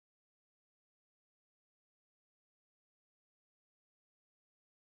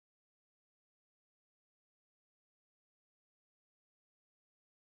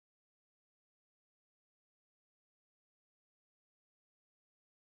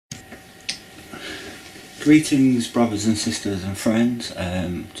Greetings brothers and sisters and friends,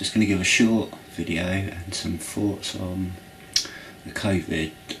 just going to give a short video and some thoughts on the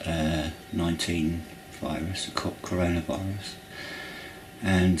COVID-19 virus, the coronavirus,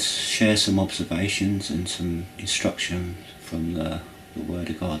 and share some observations and some instruction from the Word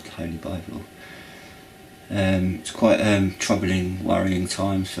of God, the Holy Bible. It's quite troubling, worrying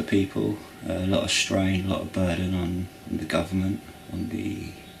times for people, a lot of strain, a lot of burden on the government, on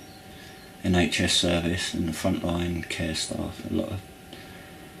the NHS service and the frontline care staff, a lot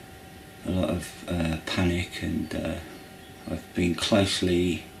of panic, and I've been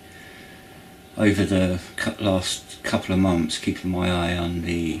closely over the last couple of months keeping my eye on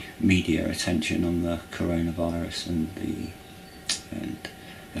the media attention on the coronavirus, and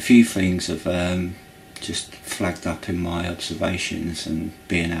a few things have just flagged up in my observations and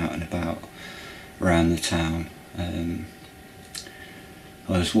being out and about around the town.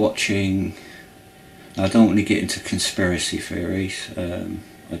 I was watching, I don't want to get into conspiracy theories, I'm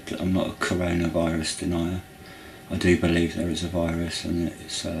not a coronavirus denier. I do believe there is a virus and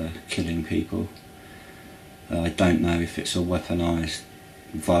it's killing people. I don't know if it's a weaponised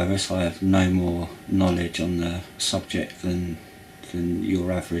virus. I have no more knowledge on the subject than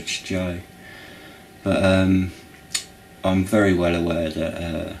your average Joe. But I'm very well aware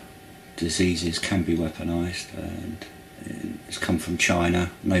that diseases can be weaponised, and it's come from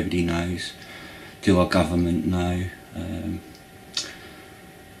China. Nobody knows. Do our government know?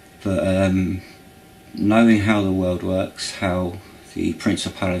 But knowing how the world works, how the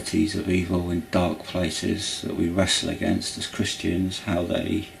principalities of evil in dark places that we wrestle against as Christians, how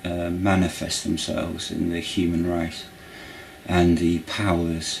they manifest themselves in the human race, and the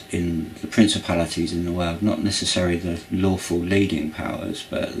powers in the principalities in the world, not necessarily the lawful leading powers,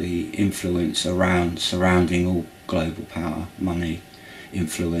 but the influence surrounding all global power, money,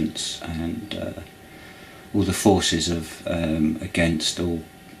 influence, and all the forces of against all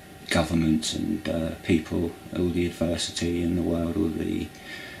governments and people, all the adversity in the world, all the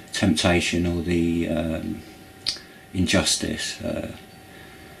temptation, all the injustice.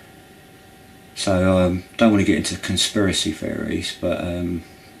 So don't want to get into conspiracy theories, but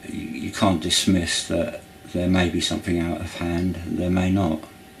you can't dismiss that there may be something out of hand, there may not.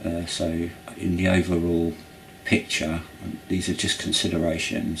 So in the overall picture, these are just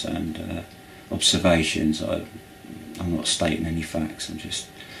considerations and observations. I'm not stating any facts, I'm just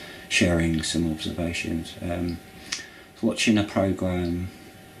sharing some observations. Watching a programme,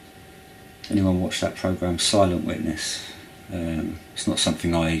 anyone watch that programme, Silent Witness? It's not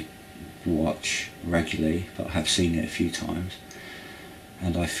something I watch regularly, but I have seen it a few times,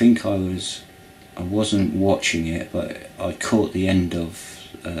 and I think I wasn't watching it, but I caught the end of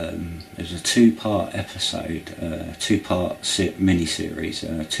it was a two-part episode, two-part mini-series,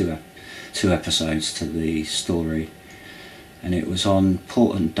 two episodes to the story, and it was on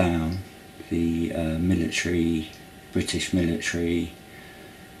Porton Down, the British military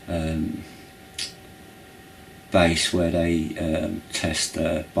base where they test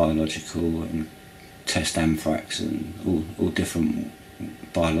biological and test anthrax and all different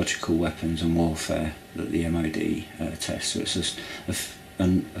biological weapons and warfare that the MOD tests. So it's just a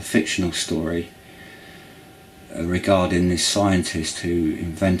fictional story regarding this scientist who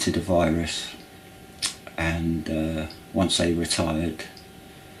invented a virus, and once they retired,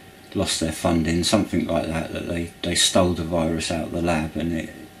 lost their funding, something like that, they stole the virus out of the lab, and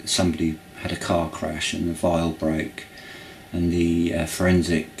somebody had a car crash and the vial broke, and the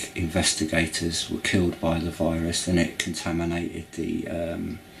forensic investigators were killed by the virus, and it contaminated the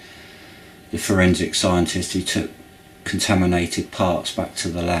forensic scientist who took contaminated parts back to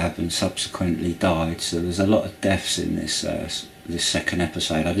the lab and subsequently died. So there's a lot of deaths in this second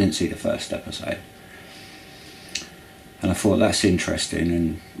episode. I didn't see the first episode, and I thought that's interesting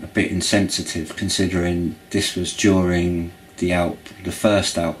and a bit insensitive, considering this was during the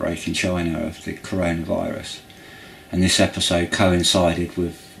first outbreak in China of the coronavirus, and this episode coincided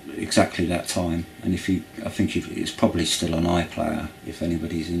with exactly that time. And I think it's probably still on iPlayer if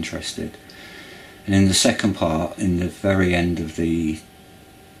anybody's interested. And in the second part, in the very end of the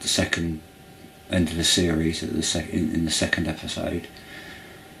second end of the series, in the second episode,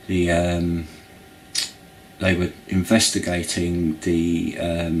 they were investigating the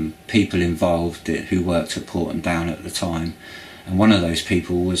people involved who worked at Porton Down at the time, and one of those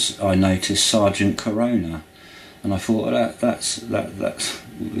people was, I noticed, Sergeant Corona, and I thought, well,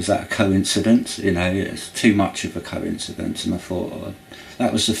 was that a coincidence? You know, it's too much of a coincidence. And I thought, well,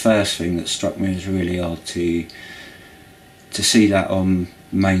 that was the first thing that struck me as really odd to see that on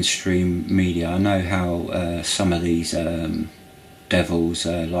mainstream media. I know how some of these devils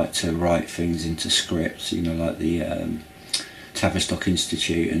like to write things into scripts, you know, like the Tavistock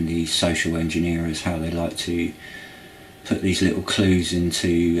Institute and the social engineers, how they like to put these little clues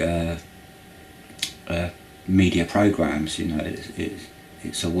into media programs. You know,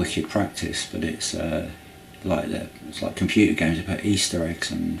 it's a wicked practice, but it's like computer games. They put Easter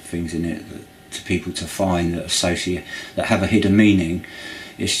eggs and things in it to people to find that have a hidden meaning.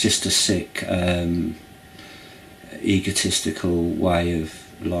 It's just a sick, egotistical way of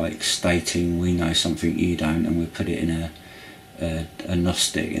like stating we know something you don't, and we put it in a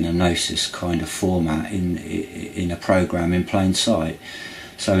Gnostic, in a gnosis kind of format in a program in plain sight.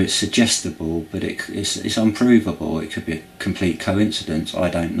 So it's suggestible, but it's unprovable. It could be a complete coincidence. I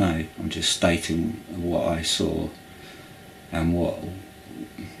don't know. I'm just stating what I saw and what,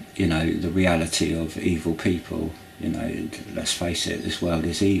 you know, the reality of evil people. You know, let's face it, this world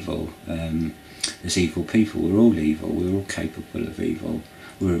is evil. There's evil people. We're all evil. We're all capable of evil.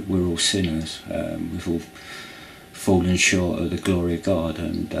 We're all sinners. We've all fallen short of the glory of God,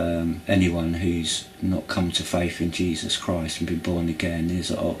 and anyone who's not come to faith in Jesus Christ and been born again is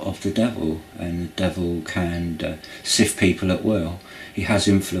of the devil, and the devil can sift people at will. He has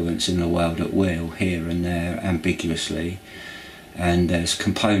influence in the world at will, here and there, ambiguously, and there's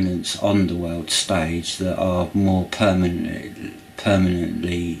components on the world stage that are more permanently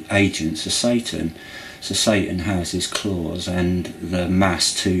agents of Satan. So Satan has his claws and the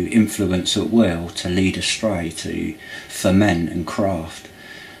mass to influence at will, to lead astray, to ferment and craft.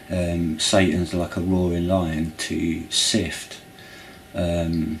 Satan's like a roaring lion to sift.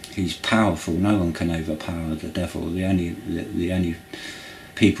 He's powerful. No one can overpower the devil. The only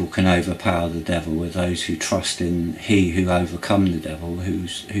people can overpower the devil are those who trust in he who overcome the devil,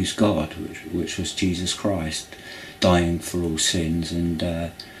 who's God, which was Jesus Christ, dying for all sins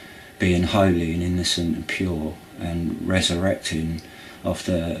and being holy and innocent and pure, and resurrecting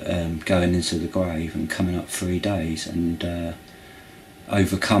after going into the grave and coming up 3 days, and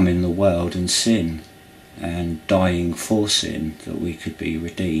overcoming the world and sin, and dying for sin, that we could be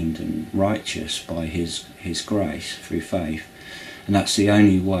redeemed and righteous by his grace through faith. And that's the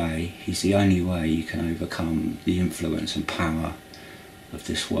only way. He's the only way you can overcome the influence and power of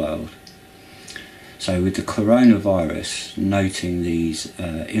this world. So with the coronavirus, noting these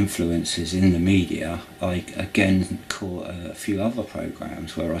influences in the media, I again caught a few other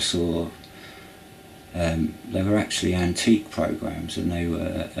programs where I saw they were actually antique programs, and they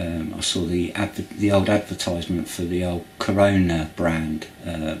were I saw the old advertisement for the old Corona brand.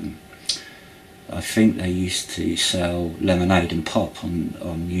 I think they used to sell lemonade and pop on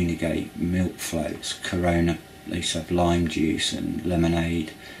Unigate milk floats. Corona, they used to have lime juice and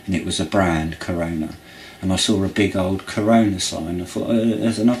lemonade, and it was a brand, Corona. And I saw a big old Corona sign. I thought,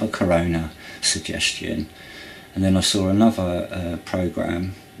 there's another Corona suggestion. And then I saw another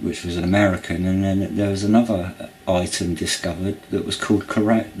program, which was an American, and then there was another item discovered that was called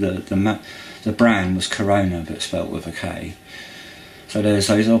Corona. The brand was Corona, but spelt with a K. So there's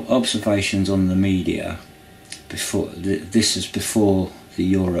those observations on the media before. This is before the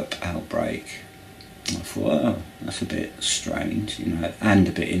Europe outbreak. I thought, oh, that's a bit strange, you know, and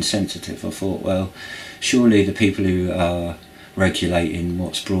a bit insensitive. I thought, well, surely the people who are regulating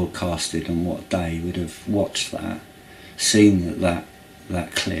what's broadcasted on what day would have watched that, seen that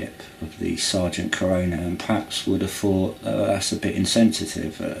clip of the Sergeant Corona, and perhaps would have thought, oh, that's a bit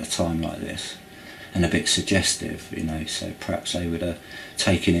insensitive at a time like this, and a bit suggestive, you know, so perhaps they would have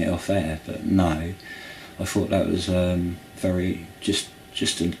taken it off air. But no, I thought that was very just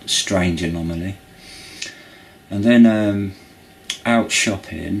a strange anomaly. And then out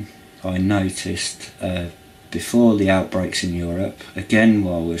shopping, I noticed before the outbreaks in Europe, again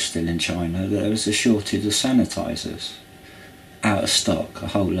while we're still in China, there was a shortage of sanitisers, out of stock, a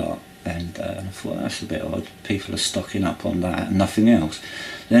whole lot. And I thought, that's a bit odd, people are stocking up on that and nothing else.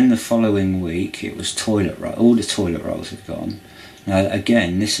 Then the following week it was toilet roll, all the toilet rolls had gone. Now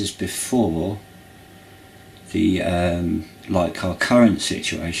again, this is before the like our current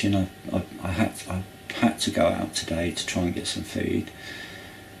situation. I had to go out today to try and get some food,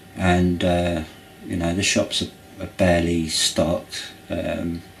 and you know, the shops are barely stocked.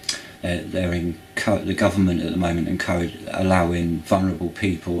 They're in the government at the moment allowing vulnerable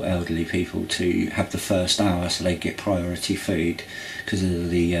people, elderly people, to have the first hour so they get priority food because of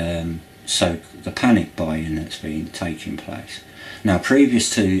the panic buying that's been taking place. Now,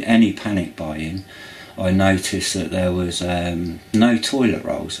 previous to any panic buying, I noticed that there was no toilet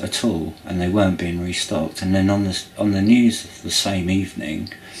rolls at all, and they weren't being restocked. And then on the news the same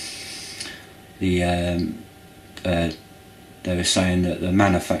evening, the they were saying that the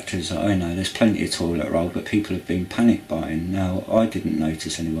manufacturers are, oh no, there's plenty of toilet roll, but people have been panic buying. Now, I didn't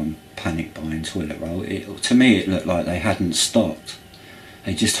notice anyone panic buying toilet roll. To me, it looked like they hadn't stocked.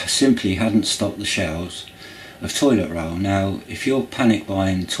 They just simply hadn't stocked the shelves of toilet roll. Now, if you're panic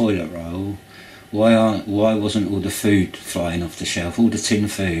buying toilet roll, why wasn't all the food flying off the shelf, all the tin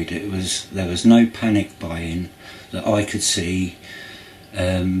food? There was no panic buying that I could see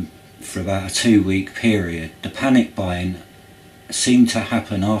for about a 2-week period. The panic buying seemed to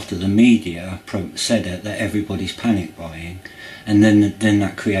happen after the media said it, that everybody's panic buying, and then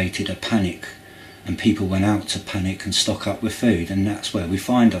that created a panic, and people went out to panic and stock up with food, and that's where we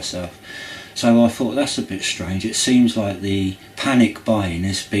find ourselves. So I thought, that's a bit strange. It seems like the panic buying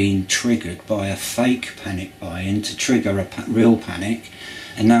has been triggered by a fake panic buying to trigger a real panic,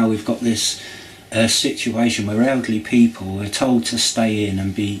 and now we've got this situation where elderly people are told to stay in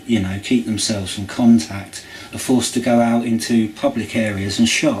and be, keep themselves from contact, are forced to go out into public areas and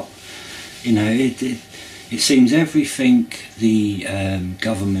shop. It seems everything the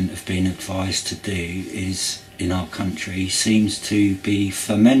government have been advised to do is, in our country, seems to be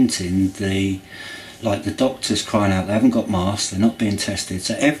fomenting like the doctors crying out they haven't got masks, they're not being tested.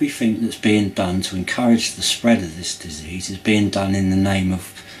 So everything that's being done to encourage the spread of this disease is being done in the name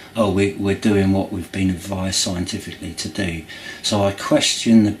of, oh, we're doing what we've been advised scientifically to do. So I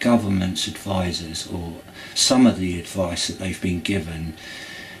question the government's advisors, or some of the advice that they've been given.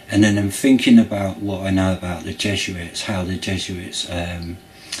 And then I'm thinking about what I know about the Jesuits, how the Jesuits,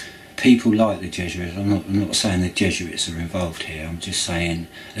 people like the Jesuits, I'm not saying the Jesuits are involved here, I'm just saying,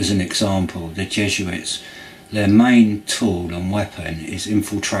 as an example, the Jesuits, their main tool and weapon is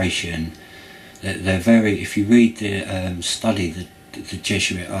infiltration. They're very, if you read study the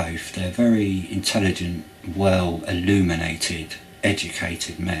Jesuit oath, they're very intelligent, well illuminated,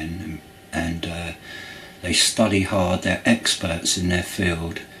 educated men, and they study hard, they're experts in their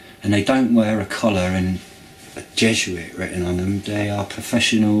field, and they don't wear a collar and a Jesuit written on them. They are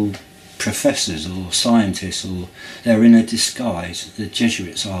professional professors or scientists, or they're in a disguise. The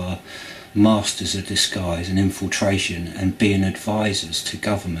Jesuits are masters of disguise and infiltration and being advisors to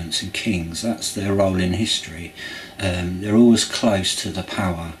governments and kings. That's their role in history. They're always close to the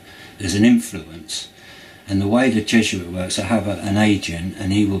power. There's an influence. And the way the Jesuit works, they have an agent,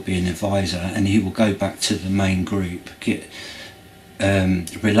 and he will be an advisor, and he will go back to the main group,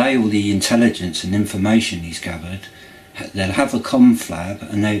 relay all the intelligence and information he's gathered. They'll have a conflab,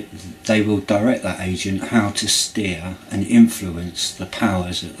 and they will direct that agent how to steer and influence the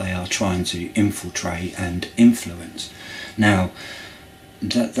powers that they are trying to infiltrate and influence. Now,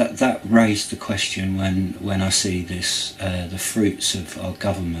 that raised the question when I see this, the fruits of our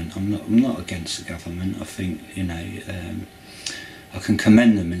government. I'm not against the government. I think I can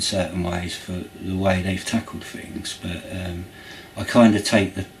commend them in certain ways for the way they've tackled things, but I kind of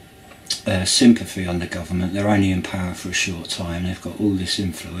take the sympathy on the government. They're only in power for a short time. They've got all this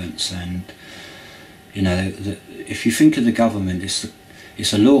influence, and if you think of the government,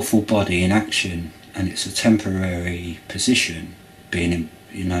 it's a lawful body in action, and it's a temporary position. Being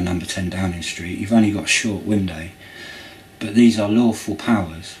in number 10 Downing Street, you've only got a short window, but these are lawful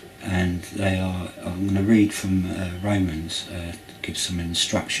powers, and they are. I'm going to read from Romans, give some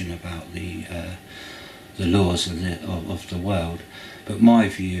instruction about the laws of the world. But my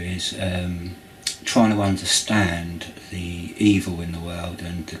view is trying to understand the evil in the world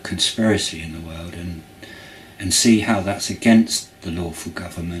and the conspiracy in the world, and see how that's against the lawful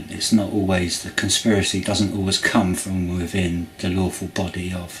government. It's not always, the conspiracy doesn't always come from within the lawful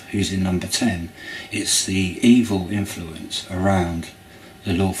body of who's in number 10. It's the evil influence around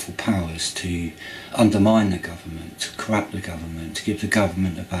the lawful powers to undermine the government, to corrupt the government, to give the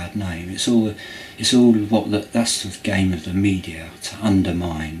government a bad name. It's all that's the game of the media, to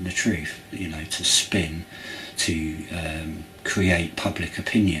undermine the truth, to spin, to create public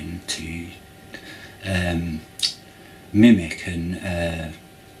opinion, to mimic and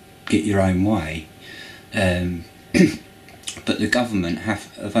get your own way. But the government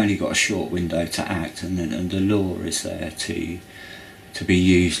have only got a short window to act, and the law is there to be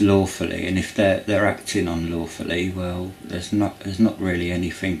used lawfully. And if they're acting unlawfully, well, there's not really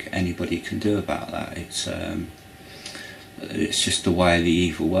anything anybody can do about that. It's just the way the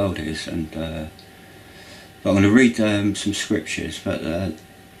evil world is. And but I'm going to read some scriptures, but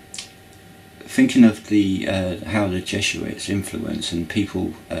thinking of how the Jesuits influence and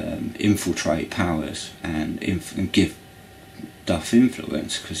people infiltrate powers and give duff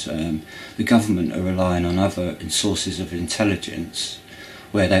influence, because the government are relying on other sources of intelligence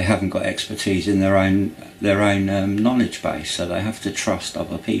where they haven't got expertise in their own knowledge base, so they have to trust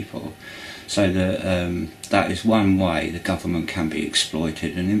other people. So that is one way the government can be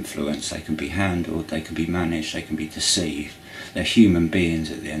exploited and influenced. They can be handled, they can be managed, they can be deceived. They're human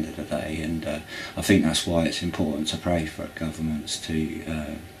beings at the end of the day, and I think that's why it's important to pray for governments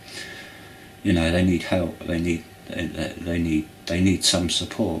to, you know, they need help, they need some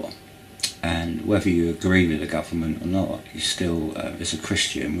support. And whether you agree with the government or not, you still, as a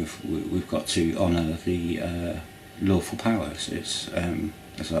Christian, we've got to honour the lawful powers. It's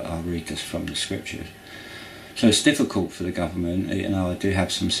as I'll read this from the scriptures. So it's difficult for the government. You know, I do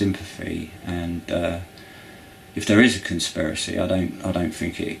have some sympathy, and if there is a conspiracy, I don't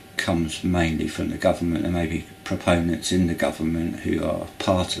think it comes mainly from the government. There may be proponents in the government who are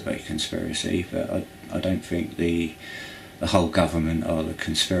part of a conspiracy, but I don't think the whole government are the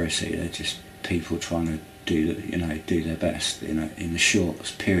conspiracy. They're just people trying to do their best. You know, in a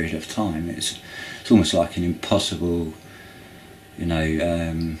short period of time, it's almost like an impossible,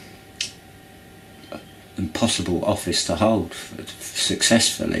 impossible office to hold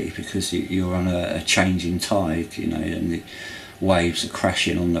successfully, because you're on a changing tide, you know, and the waves are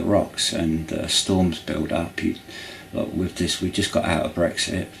crashing on the rocks, and storms build up. Like with this, we just got out of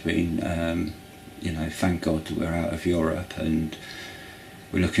Brexit. You know, thank God we're out of Europe, and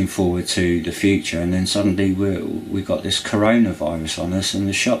we're looking forward to the future. And then suddenly we got this coronavirus on us, and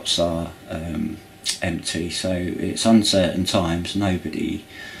the shops are empty. So it's uncertain times. Nobody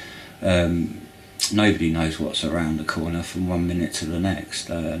knows what's around the corner from one minute to the next.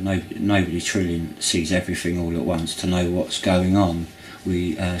 Nobody truly sees everything all at once to know what's going on.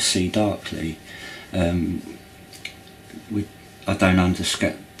 We see darkly. I don't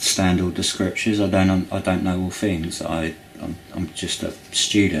understand all the scriptures. I don't know all things. I'm just a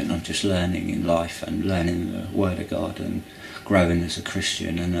student. I'm just learning in life and learning the Word of God and growing as a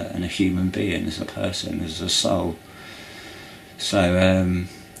Christian and a human being, as a person, as a soul. So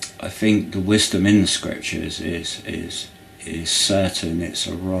I think the wisdom in the scriptures is certain. It's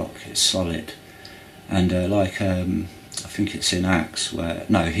a rock. It's solid, and I think it's in Acts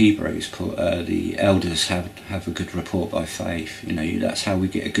Hebrews put the elders have a good report by faith. You know, that's how we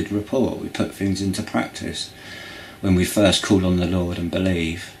get a good report. We put things into practice when we first call on the Lord and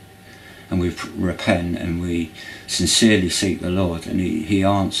believe, and we repent and we sincerely seek the Lord, and He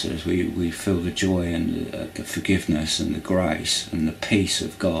answers. We feel the joy and the forgiveness and the grace and the peace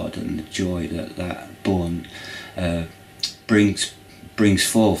of God, and the joy that born brings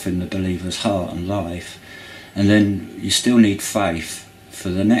forth in the believer's heart and life. And then you still need faith for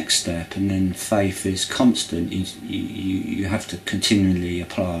the next step, and then faith is constant. You have to continually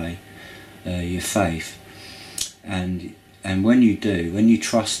apply your faith, and when you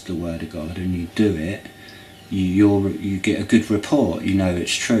trust the Word of God and you do it, you get a good report. You know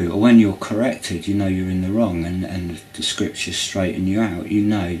it's true. Or when you're corrected, you know you're in the wrong, and the scriptures straighten you out. You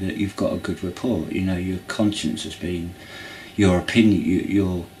know that you've got a good report. You know your conscience has been, your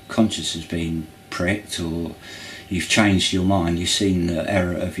conscience has been pricked, or you've changed your mind, you've seen the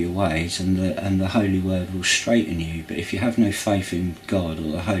error of your ways, and the Holy Word will straighten you. But if you have no faith in God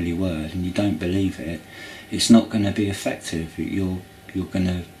or the Holy Word and you don't believe it, it's not going to be effective. You're going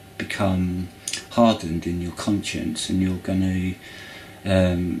to become hardened in your conscience, and you're going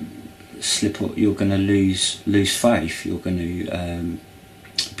to slip, or you're going to lose faith. You're going to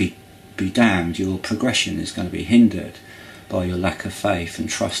be damned. Your progression is going to be hindered by your lack of faith and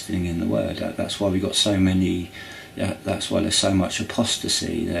trusting in the Word. That's why we got so many. That's why there's so much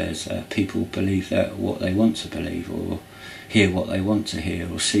apostasy. There's people believe that what they want to believe, or hear what they want to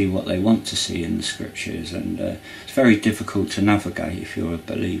hear, or see what they want to see in the scriptures, and it's very difficult to navigate if you're a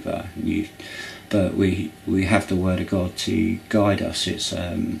believer. But we have the Word of God to guide us. It's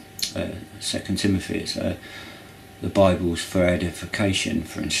 2 Timothy. It's the Bible's for edification,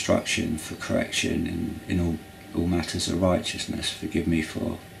 for instruction, for correction in all matters of righteousness. Forgive me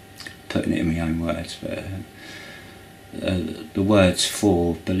for putting it in my own words, but the words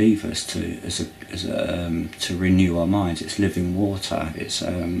for believers to renew our minds. It's living water. It's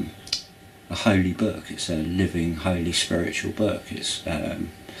a holy book. It's a living, holy, spiritual book. It's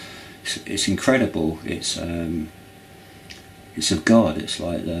incredible. It's of God. It's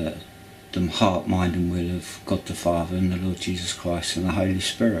like the heart, mind, and will of God the Father and the Lord Jesus Christ and the Holy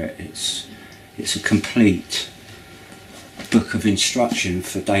Spirit. It's a complete book of instruction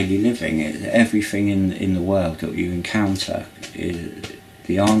for daily living. Everything in the world that you encounter,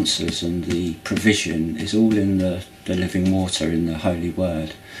 the answers and the provision is all in the living water, in the Holy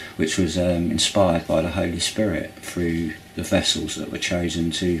Word, which was inspired by the Holy Spirit through the vessels that were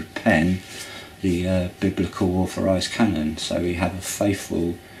chosen to pen the biblical authorised canon. So we have a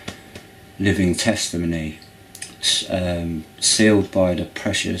faithful living testimony sealed by the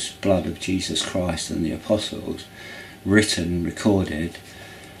precious blood of Jesus Christ and the apostles, written, recorded,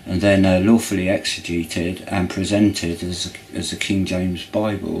 and then lawfully exegeted and presented as a King James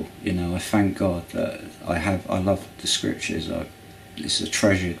Bible. You know, I thank God that I love the scriptures. It's a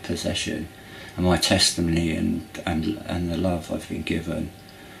treasured possession, and my testimony and the love I've been given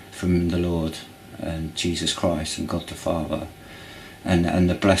from the Lord and Jesus Christ and God the Father, and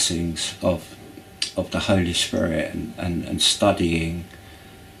the blessings of the Holy Spirit, and studying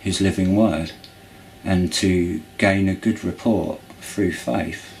His living word, and to gain a good report through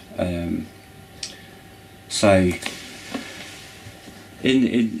faith. So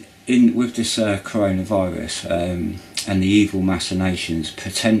in with this coronavirus and the evil machinations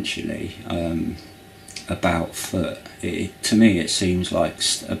potentially about foot, to me it seems like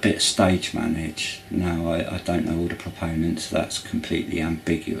a bit stage managed. Now I don't know all the proponents, that's completely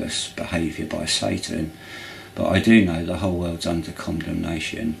ambiguous behaviour by Satan, but I do know the whole world's under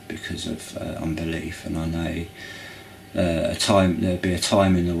condemnation because of unbelief, and I know there'll be a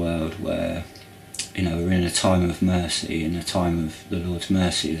time in the world where, you know, we're in a time of mercy, in a time of the Lord's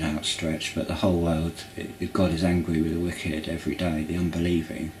mercy is outstretched, but the whole world, God is angry with the wicked every day, the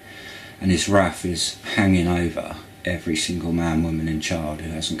unbelieving, and His wrath is hanging over every single man, woman and child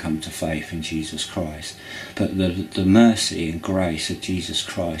who hasn't come to faith in Jesus Christ. But the mercy and grace of Jesus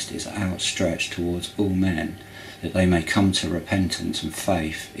Christ is outstretched towards all men, that they may come to repentance and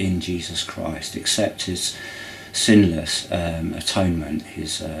faith in Jesus Christ, accept His sinless atonement,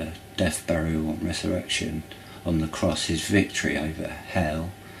 His death, burial and resurrection on the cross, His victory over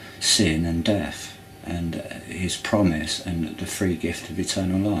hell, sin and death, and His promise and the free gift of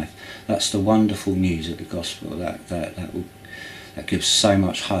eternal life. That's the wonderful news of the gospel, that gives so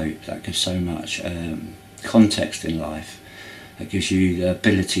much hope, that gives so much context in life, that gives you the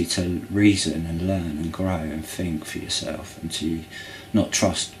ability to reason and learn and grow and think for yourself, and to not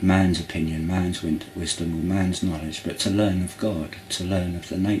trust man's opinion, man's wisdom or man's knowledge, but to learn of God, to learn of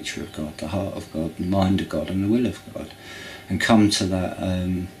the nature of God, the heart of God, the mind of God and the will of God, and come to that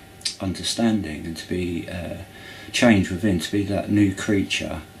understanding, and to be changed within, to be that new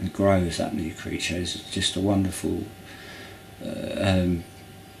creature and grow as that new creature is just a wonderful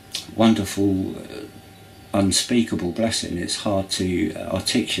unspeakable blessing. It's hard to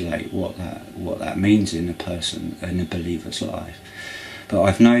articulate what that means in a person, in a believer's life. But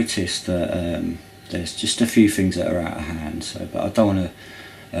I've noticed that there's just a few things that are out of hand. So, but I don't want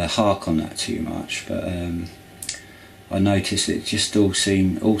to hark on that too much. But I noticed it just all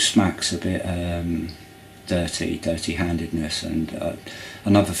smacks a bit dirty-handedness. And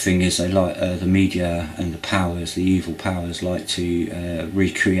another thing is they like the media and the powers, the evil powers, like to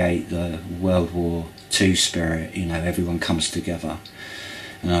recreate the World War II spirit. You know, everyone comes together.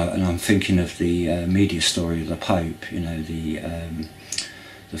 And I'm thinking of the media story of the Pope. You know, the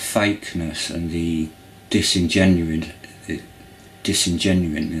fakeness and the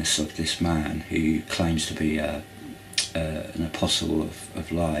disingenuousness of this man who claims to be an apostle of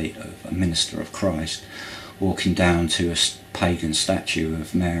light, of a minister of Christ, walking down to a pagan statue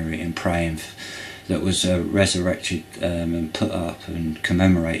of Mary and praying that was resurrected and put up and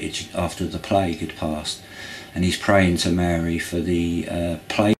commemorated after the plague had passed, and he's praying to Mary for the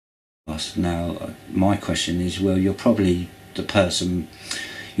plague to pass. Now my question is, well, you're probably the person,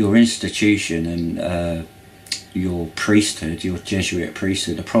 your institution and your priesthood, your Jesuit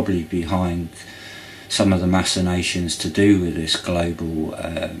priesthood, are probably behind some of the machinations to do with this global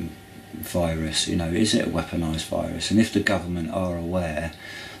virus. You know, is it a weaponised virus? And if the government are aware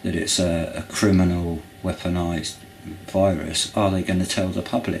that it's a criminal weaponised virus, are they going to tell the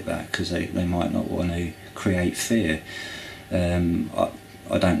public that? Because they might not want to create fear. I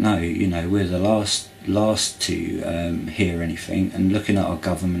don't know. You know, we're the last to hear anything, and looking at our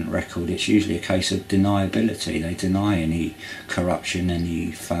government record, it's usually a case of deniability. They deny any corruption,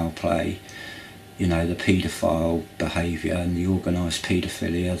 any foul play, you know, the paedophile behaviour and the organised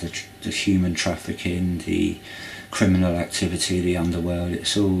paedophilia, the human trafficking, the criminal activity, the underworld.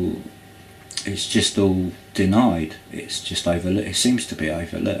 It's just all denied. It's just overlooked. It seems to be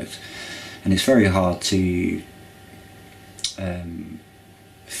overlooked, and it's very hard to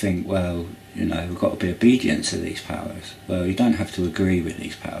think, well, you know, we've got to be obedient to these powers. Well, you don't have to agree with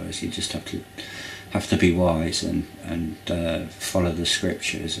these powers. You just have to be wise and follow the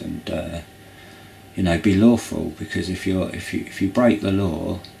scriptures and you know, be lawful. Because if you break the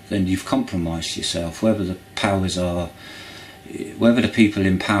law, then you've compromised yourself. Whether the people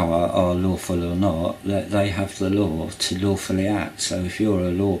in power are lawful or not, they have the law to lawfully act. So if you're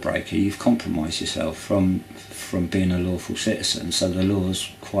a lawbreaker, you've compromised yourself from from being a lawful citizen, so the laws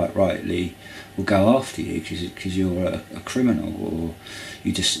quite rightly will go after you because you're a criminal, or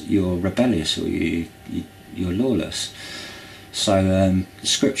you're rebellious, or you're lawless. So the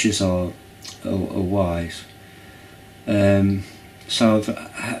scriptures are wise. So I've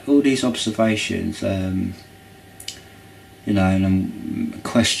had all these observations, and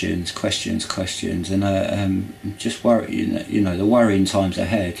questions, and I'm just worried. The worrying times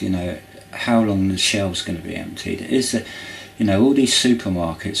ahead. How long the shelves going to be emptied? Is that all these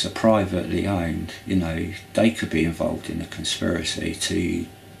supermarkets are privately owned. They could be involved in a conspiracy to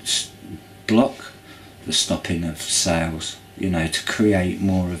block the stopping of sales. To create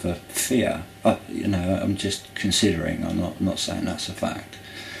more of a fear. I'm just considering. I'm not saying that's a fact.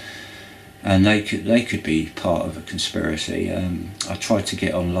 And they could be part of a conspiracy. I tried to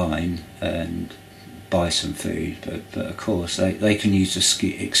get online and buy some food, but of course they can use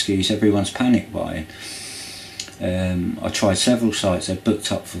the excuse everyone's panic buying. I tried several sites. They're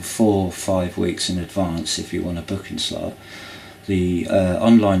booked up for 4 or 5 weeks in advance if you want a booking slot. The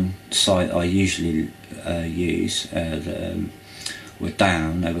online site I usually use were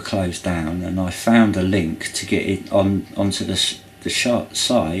down. They were closed down, and I found a link to get it onto the shop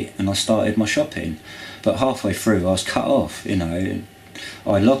site, and I started my shopping. But halfway through I was cut off. I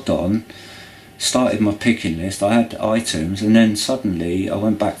logged on, started my picking list. I had items, and then suddenly I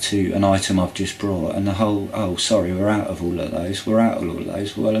went back to an item I've just brought, and the whole, oh sorry, we're out of all of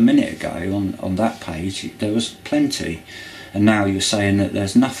those. Well, a minute ago on that page there was plenty, and now you're saying that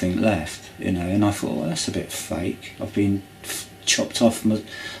there's nothing left. And I thought, well, that's a bit fake. I've been chopped off.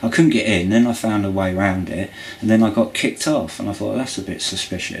 I couldn't get in, then I found a way around it, and then I got kicked off, and I thought, well, that's a bit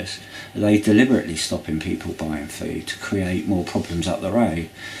suspicious. Are they deliberately stopping people buying food to create more problems up the road?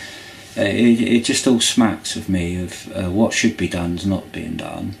 It just all smacks of me of what should be done is not being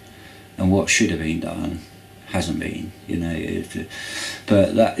done, and what should have been done hasn't been.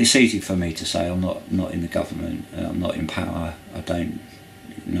 But that it's easy for me to say. I'm not in the government. I'm not in power. I don't.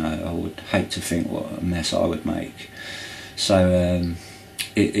 I would hate to think what a mess I would make. So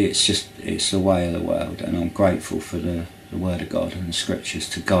it's the way of the world, and I'm grateful for the Word of God and the Scriptures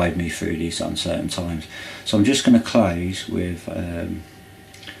to guide me through these uncertain times. So I'm just going to close with. I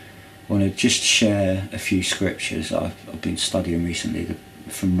want to just share a few scriptures I've been studying recently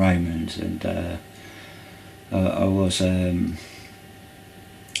from Romans, and I was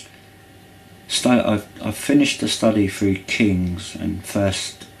I've finished the study through Kings and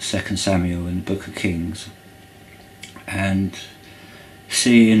 1st, 2nd Samuel and the Book of Kings, and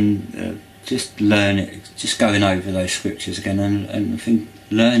seeing just going over those scriptures again, and I think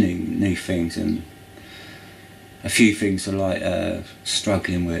learning new things, and a few things I like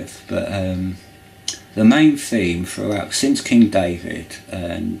struggling with, but the main theme throughout, since King David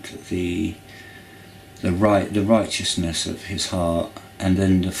and the righteousness of his heart, and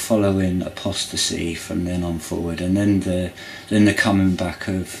then the following apostasy from then on forward, and then the coming back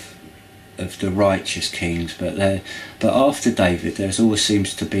of the righteous kings, but after David there's always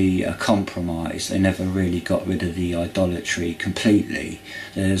seems to be a compromise. They never really got rid of the idolatry completely.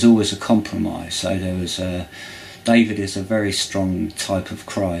 There's always a compromise. So there was David is a very strong type of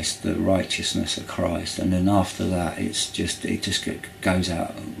Christ, the righteousness of Christ, and then after that it just goes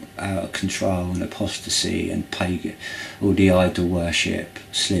out of control, and apostasy and pagan, all the idol worship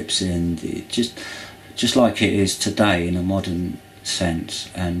slips in, just like it is today in a modern sense,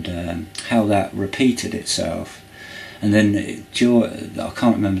 and how that repeated itself. And then I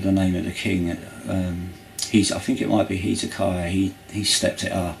can't remember the name of the king. I think it might be Hezekiah. He stepped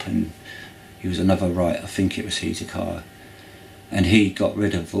it up, and he was another I think it was Hezekiah, and he got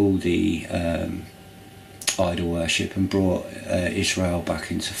rid of all the idol worship and brought Israel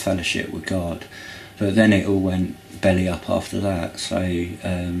back into fellowship with God. But then it all went belly up after that. So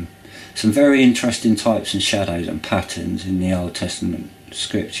some very interesting types and shadows and patterns in the Old Testament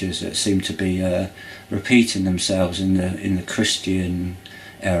scriptures that seem to be repeating themselves in the Christian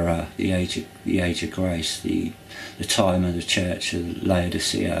era, the age of grace, the time of the church of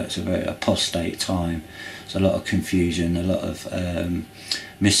Laodicea. It's a very apostate time. There's a lot of confusion, a lot of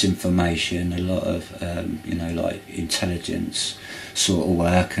misinformation, a lot of like intelligence sort of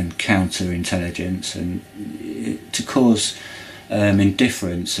work and counterintelligence, and to cause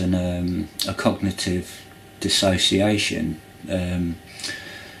indifference and a cognitive dissociation to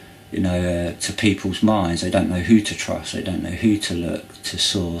people's minds. They don't know who to trust, they don't know who to look to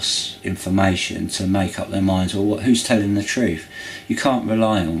source information to make up their minds, or who's telling the truth. You can't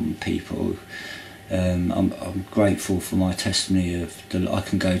rely on people. I'm grateful for my testimony of I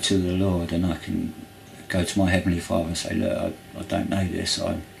can go to the Lord, and I can go to my Heavenly Father and say, look, I don't know this,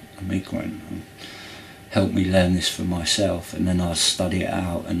 I'm ignorant, help me learn this for myself, and then I'll study it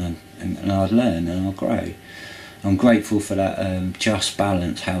out, and I'll learn and I'll grow. I'm grateful for that just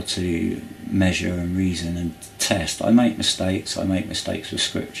balance, how to measure and reason and test. I make mistakes with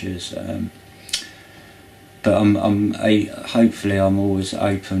scriptures, but hopefully I'm always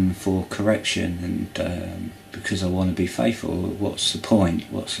open for correction, and because I want to be faithful. What's the point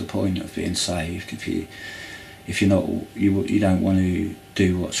of being saved if you're not, you don't want to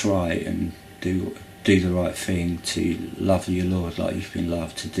do what's right and do the right thing, to love your Lord like you've been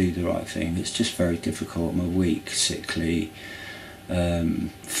loved, to do the right thing? It's just very difficult. I'm a weak, sickly,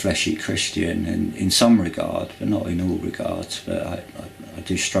 fleshy Christian, and in some regard, but not in all regards. But I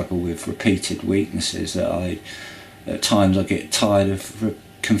do struggle with repeated weaknesses that at times I get tired of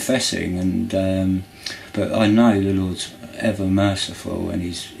confessing, and but I know the Lord's ever merciful, and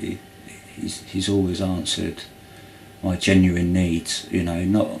he's always answered my genuine needs,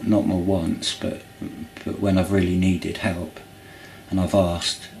 not my wants, but when I've really needed help and I've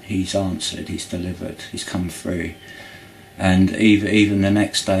asked, he's answered, he's delivered, he's come through. And even the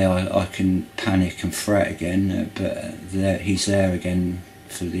next day I can panic and fret again, but he's there again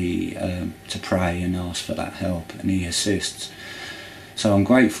for to pray and ask for that help, and he assists. So I'm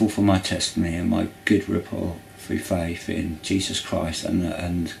grateful for my testimony and my good report through faith in Jesus Christ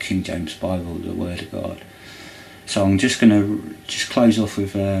and King James Bible, the Word of God. So I'm just going to close off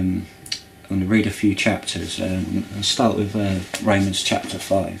with, I'm going to read a few chapters, and start with Romans chapter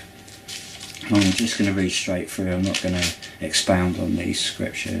 5. And I'm just going to read straight through. I'm not going to expound on these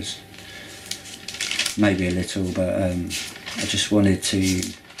scriptures, maybe a little, but I just wanted to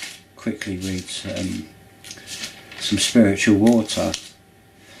quickly read some spiritual water.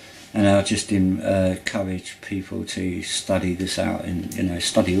 And I just encourage people to study this out, and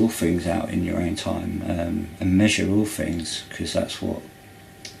study all things out in your own time, and measure all things, because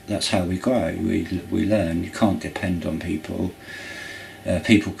that's how we grow. We learn. You can't depend on people.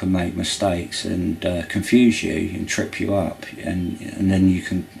 People can make mistakes and confuse you and trip you up, and then you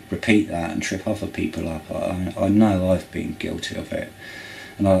can repeat that and trip other people up. I know I've been guilty of it,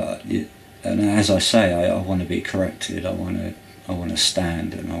 and as I say, I want to be corrected. I want to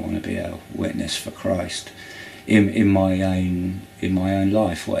stand, and I want to be a witness for Christ in my own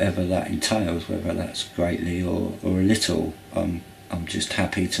life, whatever that entails, whether that's greatly or a little. I'm just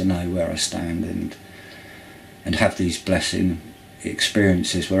happy to know where I stand and have these blessing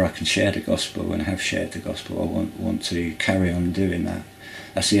experiences where I can share the gospel, and have shared the gospel. I want to carry on doing that.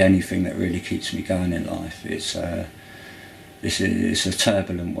 That's the only thing that really keeps me going in life. It's a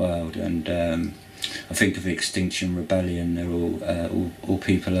turbulent world, and I think of Extinction Rebellion. They're all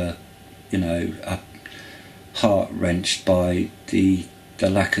people are, heart wrenched by the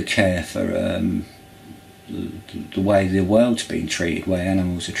lack of care for the way the world's been treated, the way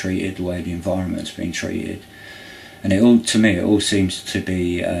animals are treated, the way the environment's been treated, and it all seems to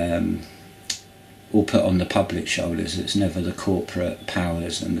be all put on the public shoulders. It's never the corporate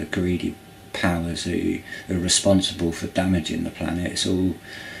powers and the greedy powers who are responsible for damaging the planet. It's all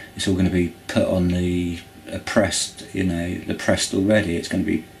going to be put on the oppressed, the oppressed already.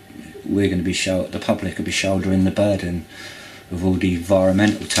 The public will be shouldering the burden of all the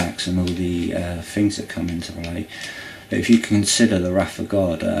environmental tax and all the things that come into play. But if you consider the wrath of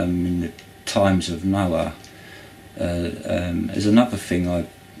God in the times of Noah, there's another thing I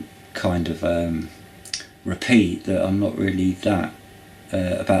kind of repeat, that I'm not really that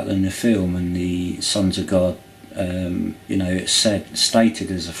about the Nephilim and the sons of God. It's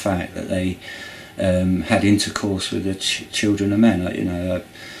stated as a fact that they had intercourse with the children of men.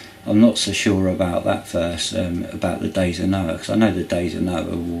 I'm not so sure about that verse, about the days of Noah, because I know the days of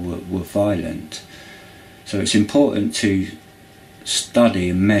Noah were violent. So it's important to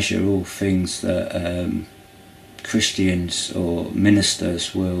study and measure all things that Christians or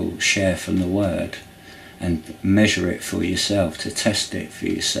ministers will share from the Word, and measure it for yourself, to test it for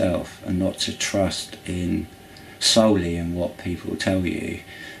yourself, and not to trust solely in what people tell you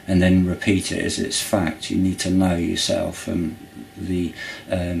and then repeat it as it's fact. You need to know yourself, and the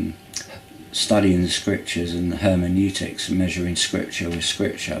studying the scriptures and the hermeneutics, and measuring scripture with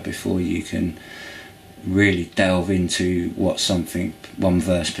scripture before you can really delve into what one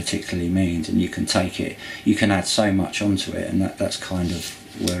verse particularly means. And you can take it, you can add so much onto it, and that's kind of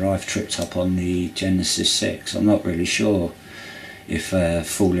where I've tripped up on the Genesis 6. I'm not really sure if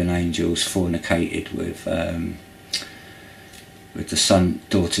fallen angels fornicated with the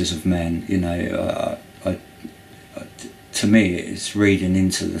daughters of men. To me, it's reading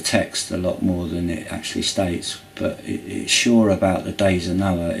into the text a lot more than it actually states. But it's sure about the days of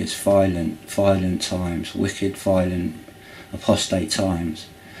Noah. It's violent times, wicked, violent, apostate times,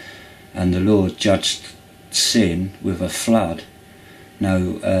 and the Lord judged sin with a flood.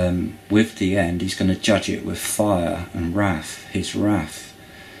 No, with the end, he's going to judge it with fire and wrath, his wrath.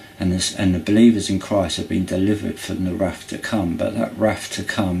 And the believers in Christ have been delivered from the wrath to come, but that wrath to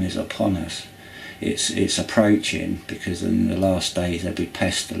come is upon us. It's approaching, because in the last days there'll be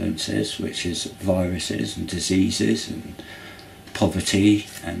pestilences, which is viruses and diseases and poverty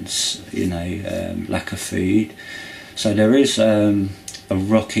and lack of food. So there is a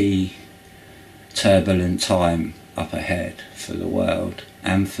rocky, turbulent time up ahead for the world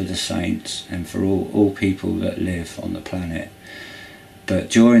and for the saints and for all people that live on the planet. But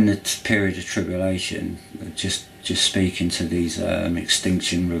during the period of tribulation, just speaking to these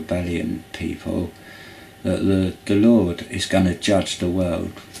Extinction Rebellion people, that the Lord is going to judge the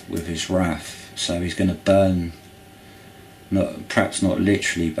world with his wrath. So he's going to burn, perhaps not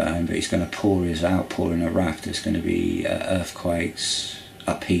literally burn, but he's going to pour his outpouring of wrath. There's going to be earthquakes,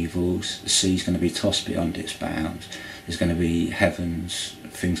 upheavals, the sea's going to be tossed beyond its bounds. There's going to be heavens,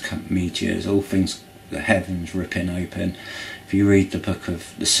 things come, meteors, all things, the heavens ripping open. If you read the book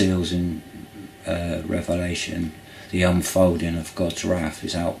of the seals in Revelation, the unfolding of God's wrath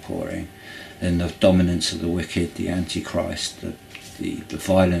is outpouring. Then the dominance of the wicked, the Antichrist, the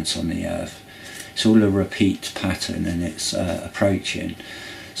violence on the earth. It's all a repeat pattern, and it's approaching.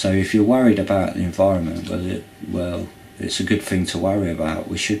 So if you're worried about the environment, well, it's a good thing to worry about.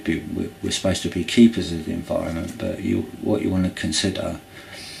 We're supposed to be keepers of the environment, but what you want to consider,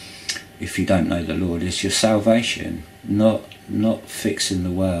 if you don't know the Lord, is your salvation, not fixing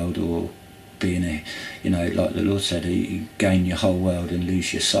the world or being like the Lord said, you gain your whole world and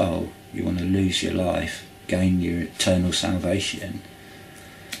lose your soul. You want to lose your life, gain your eternal salvation,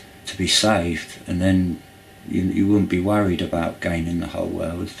 to be saved, and then you wouldn't be worried about gaining the whole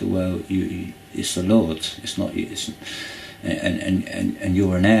world. The world, it's the Lord's. It's not. And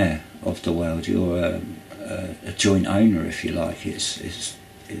you're an heir of the world. You're a joint owner, if you like. It's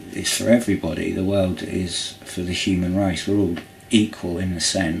for everybody. The world is for the human race. We're all equal in a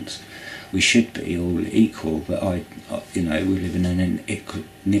sense. We should be all equal, but we live in an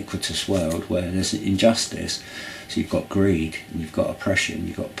iniquitous world where there's injustice. So you've got greed, and you've got oppression,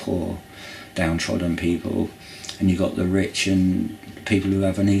 you've got poor, downtrodden people, and you've got the rich and people who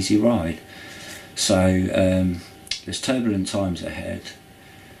have an easy ride. So there's turbulent times ahead,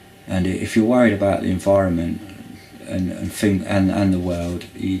 and if you're worried about the environment and the world,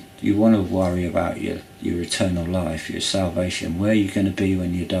 you want to worry about your eternal life, your salvation. Where are you going to be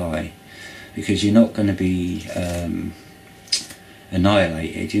when you die? Because you're not going to be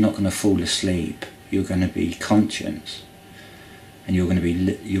annihilated. You're not going to fall asleep. You're going to be conscious, and you're going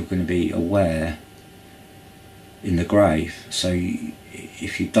to be aware in the grave. So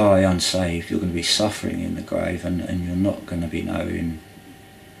if you die unsaved, you're going to be suffering in the grave, and you're not going to be knowing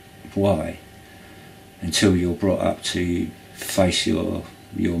why until you're brought up to face your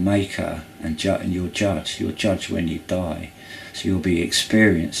maker and you're judged. You're judged when you die. So you'll be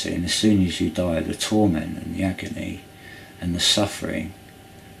experiencing, as soon as you die, the torment and the agony and the suffering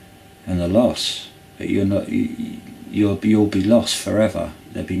and the loss. But you'll be lost forever.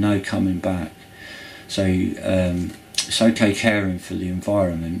 There'll be no coming back. So it's okay caring for the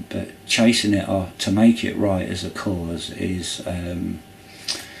environment, but chasing it up to make it right as a cause is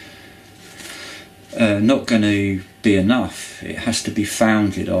not going to be enough. It has to be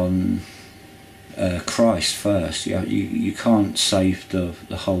founded on Christ first. You can't save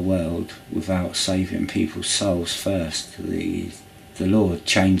the whole world without saving people's souls first. The Lord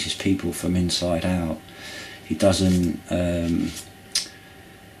changes people from inside out. He doesn't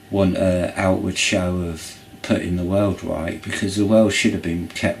want an outward show of putting the world right, because the world should have been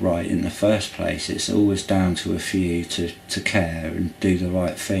kept right in the first place. It's always down to a few to care and do the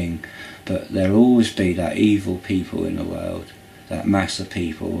right thing, but there'll always be that evil people in the world, that mass of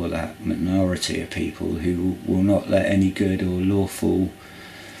people or that minority of people who will not let any good or lawful,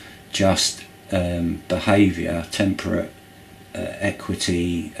 just behaviour, temperate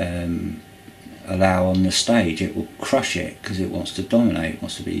equity allow on the stage. It will crush it because it wants to dominate, it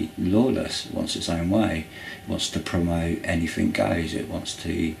wants to be lawless, it wants its own way, it wants to promote anything goes, it wants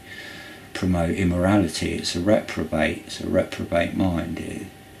to promote immorality. It's a reprobate mind.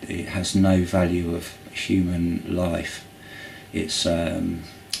 It has no value of human life. It's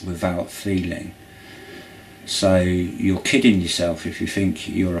without feeling. So you're kidding yourself if you think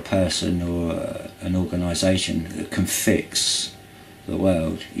you're a person or an organisation that can fix the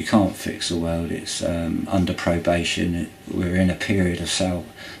world. You can't fix the world. It's under probation. We're in a period of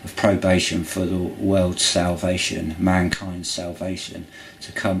probation for the world's salvation, mankind's salvation,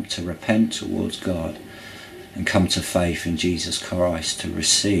 to come to repent towards God and come to faith in Jesus Christ to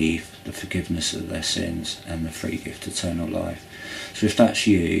receive the forgiveness of their sins and the free gift of eternal life. So if that's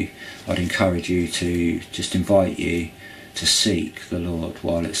you, I'd encourage you to just invite you to seek the Lord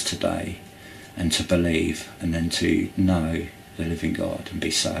while it's today, and to believe, and then to know the living God and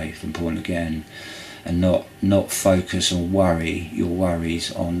be saved and born again, and not focus or worry your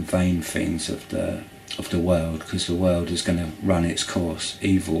worries on vain things of the world, because the world is going to run its course.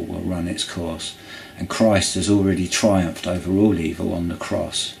 Evil will run its course, and Christ has already triumphed over all evil on the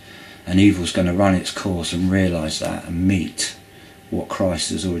cross, and evil's going to run its course and realise that and meet what Christ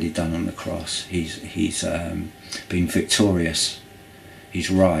has already done on the cross. He's been victorious. He's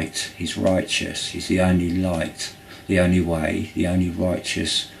right, he's righteous, he's the only light, the only way, the only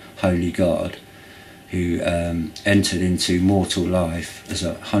righteous, holy God, who entered into mortal life as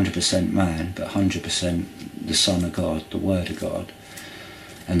 100% man, but 100% the Son of God, the Word of God,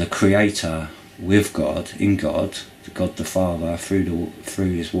 and the Creator with God, in God, God the Father, through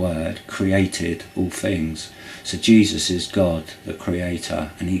His Word, created all things. So Jesus is God, the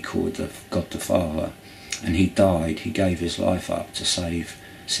Creator, and equal with God the Father. And He died, He gave His life up to save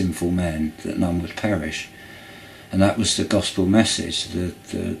sinful men, that none would perish. And that was the gospel message,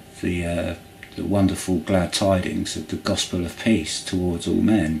 the wonderful glad tidings of the gospel of peace towards all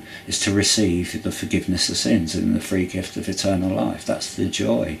men, is to receive the forgiveness of sins and the free gift of eternal life. That's the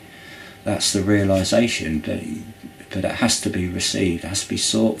joy, that's the realisation, but it has to be received, it has to be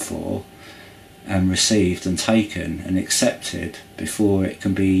sought for and received and taken and accepted before it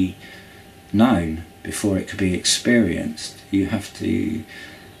can be known, before it can be experienced. You have to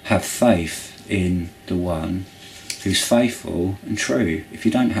have faith in the one who's faithful and true. If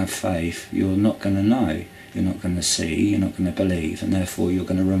you don't have faith, you're not going to know, you're not going to see, you're not going to believe, and therefore you're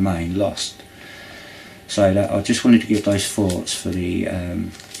going to remain lost. So I just wanted to give those thoughts for the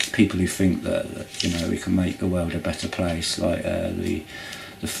people who think that we can make the world a better place, like the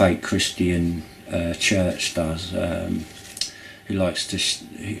fake Christian church does, who likes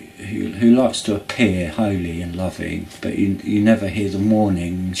to appear holy and loving, but you never hear them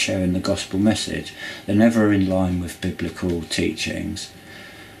warning, sharing the gospel message. They're never in line with biblical teachings.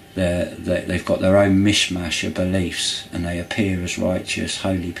 They've got their own mishmash of beliefs, and they appear as righteous,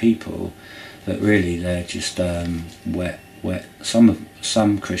 holy people, but really they're just wet.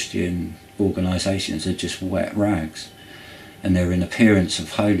 Some Christian organisations are just wet rags, and they're in appearance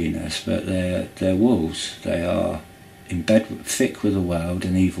of holiness, but they're wolves. They are in bed, thick with the world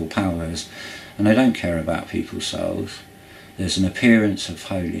and evil powers, and they don't care about people's souls. There's an appearance of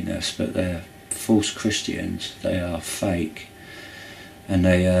holiness, but they're false Christians. They are fake, and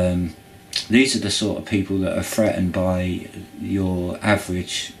these are the sort of people that are threatened by your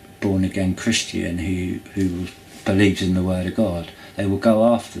average born-again Christian who believes in the Word of God. They will go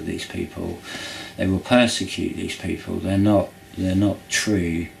after these people. They will persecute these people. They're not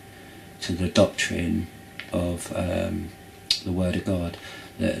true to the doctrine of the Word of God.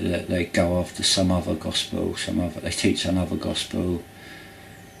 They go after some other gospel, they teach another gospel.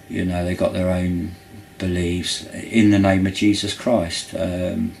 They got their own beliefs in the name of Jesus Christ.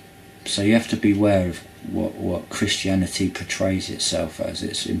 So you have to beware of what Christianity portrays itself as.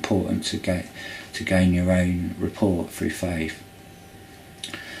 It's important to gain your own report through faith.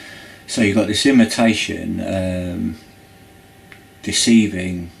 So you've got this imitation,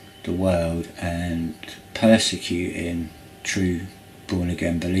 deceiving the world and persecuting true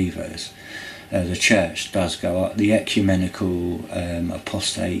born-again believers. The church does go up. The ecumenical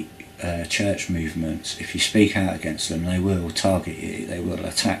apostate church movements, if you speak out against them, they will target you, they will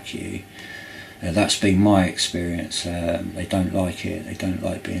attack you. That's been my experience. They don't like it, they don't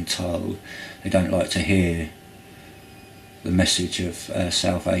like being told, they don't like to hear the message of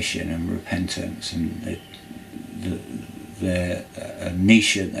salvation and repentance, and they're a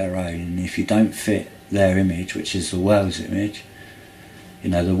niche at their own, and if you don't fit their image, which is the world's image,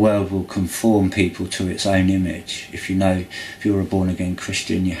 the world will conform people to its own image. If you're a born-again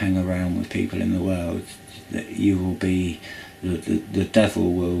Christian, you hang around with people in the world, that you will be, the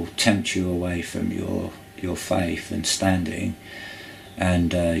devil will tempt you away from your faith and standing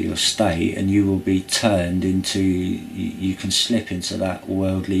and your state, and you will be turned into, you can slip into that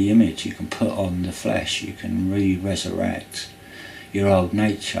worldly image. You can put on the flesh, you can resurrect your old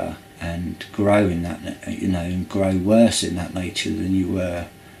nature and grow in that, and grow worse in that nature than you were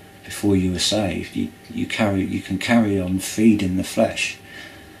before you were saved. You can carry on feeding the flesh,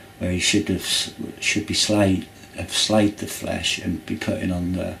 where you should be slayed the flesh and be putting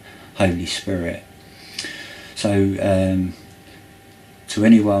on the Holy Spirit. So to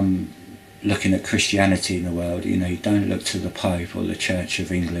anyone looking at Christianity in the world, you don't look to the Pope or the Church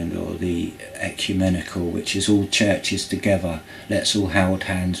of England or the ecumenical, which is all churches together. Let's all hold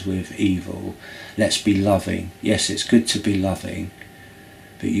hands with evil. Let's be loving. Yes, it's good to be loving,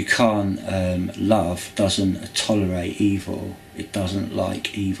 but you can't, love doesn't tolerate evil. It doesn't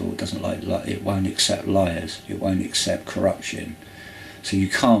like evil. It doesn't like it won't accept liars. It won't accept corruption. So you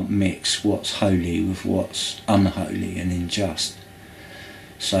can't mix what's holy with what's unholy and unjust.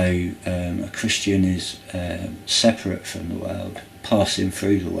 So a Christian is separate from the world, passing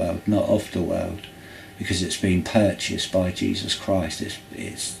through the world, not of the world, because it's been purchased by Jesus Christ.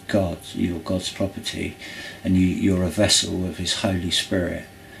 It's God's. You're God's property, and you're a vessel of His Holy Spirit.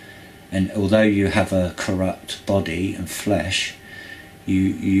 And although you have a corrupt body and flesh,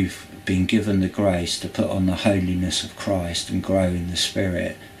 you've been given the grace to put on the holiness of Christ and grow in the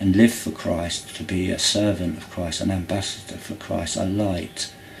Spirit and live for Christ, to be a servant of Christ, an ambassador for Christ, a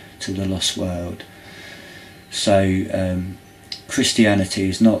light to the lost world. So Christianity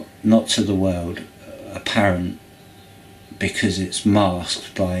is not to the world apparent because it's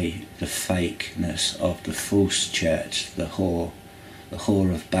masked by the fakeness of the false church, the whore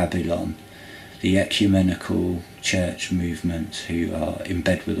of Babylon, the ecumenical church movements who are in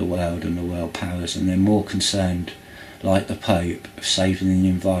bed with the world and the world powers, and they're more concerned, like the Pope, of saving the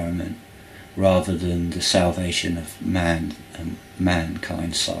environment rather than the salvation of man and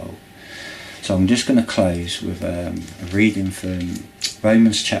mankind's soul. So I'm just going to close with a reading from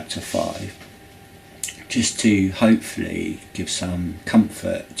Romans chapter 5, just to hopefully give some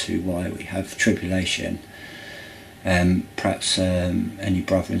comfort to why we have tribulation. Perhaps any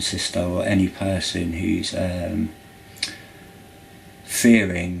brother and sister or any person who's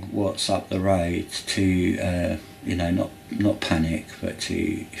fearing what's up the road, to not panic, but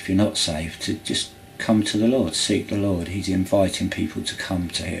to, if you're not saved, to just come to the Lord, seek the Lord. He's inviting people to come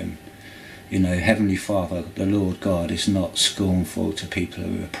to Him. Heavenly Father, the Lord God, is not scornful to people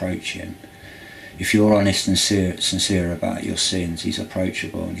who approach Him. If you're honest and sincere about your sins, He's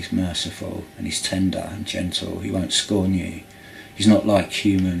approachable and He's merciful and He's tender and gentle. He won't scorn you. He's not like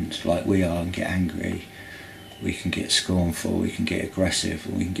humans, like we are, and get angry. We can get scornful, we can get aggressive,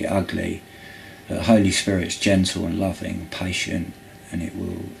 and we can get ugly. But the Holy Spirit's gentle and loving and patient, and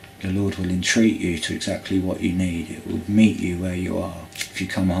the Lord will entreat you to exactly what you need. It will meet you where you are. If you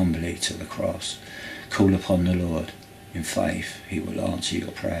come humbly to the cross, call upon the Lord in faith, He will answer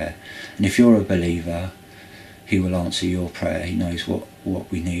your prayer. And if you're a believer, He will answer your prayer. He knows what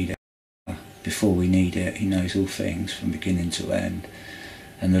we need before we need it. He knows all things from beginning to end.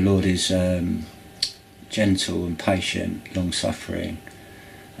 And the Lord is gentle and patient, long-suffering.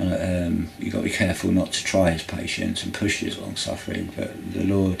 And you've got to be careful not to try His patience and push His long-suffering. But the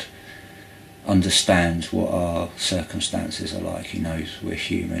Lord understands what our circumstances are like. He knows we're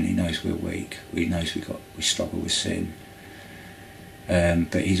human. He knows we're weak. He knows we struggle with sin.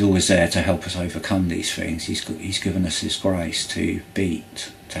 But He's always there to help us overcome these things. He's given us His grace to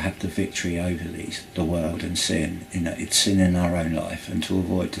have the victory over the world and sin. It's sin in our own life, and to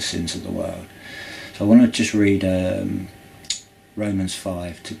avoid the sins of the world. So I want to just read Romans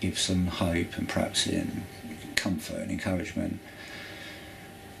 5 to give some hope and perhaps in comfort and encouragement.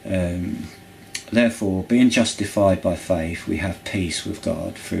 Therefore, being justified by faith, we have peace with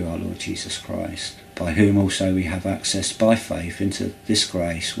God through our Lord Jesus Christ, by whom also we have access by faith into this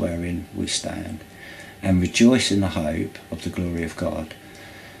grace wherein we stand, and rejoice in the hope of the glory of God.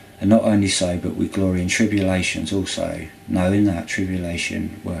 And not only so, but we glory in tribulations also, knowing that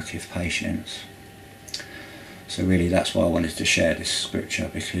tribulation worketh patience. So really that's why I wanted to share this scripture,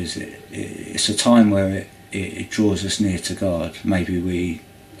 because it's a time where it draws us near to God. Maybe we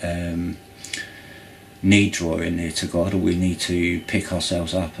need drawing near to God, or we need to pick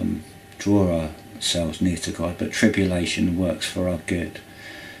ourselves up and draw ourselves near to God, but tribulation works for our good.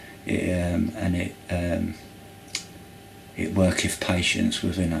 It worketh patience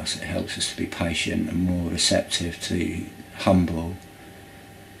within us. It helps us to be patient and more receptive, to humble,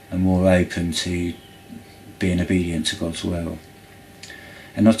 and more open to being obedient to God's will.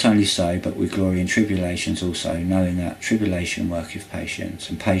 And not only so, but we glory in tribulations also, knowing that tribulation worketh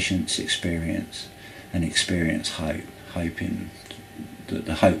patience, and patience experience, and experience hope in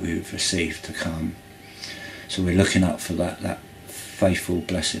the hope we've received to come. So we're looking up for that faithful,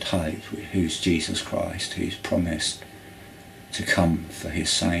 blessed hope, who's Jesus Christ, who's promised to come for His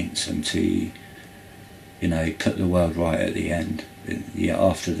saints and to, put the world right at the end.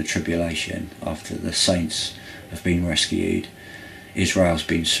 After the tribulation, after the saints have been rescued, Israel's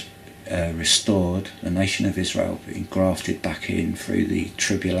been restored, the nation of Israel being grafted back in through the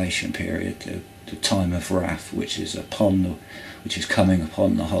tribulation period, the the time of wrath, which is coming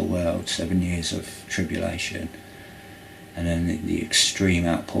upon the whole world, 7 years of tribulation, and then the extreme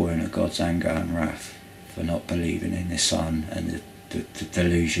outpouring of God's anger and wrath for not believing in His Son, and the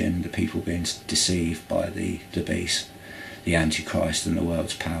delusion, the people being deceived by the beast, the Antichrist, and the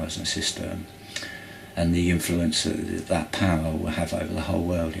world's powers and system, and the influence that power will have over the whole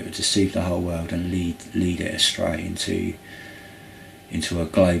world. It will deceive the whole world and lead it astray into a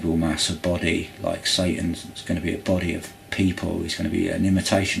global mass, a body. Like Satan's going to be a body of people. He's going to be an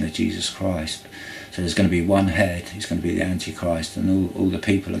imitation of Jesus Christ. So there's going to be one head. He's going to be the Antichrist, and all the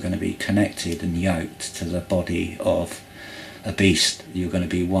people are going to be connected and yoked to the body of a beast. You're going to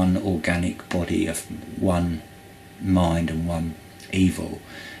be one organic body of one mind and one evil,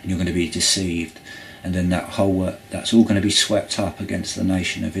 and you're going to be deceived. And then that's all going to be swept up against the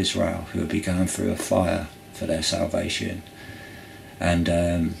nation of Israel, who will be going through a fire for their salvation.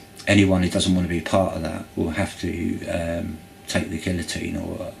 And anyone who doesn't want to be part of that will have to take the guillotine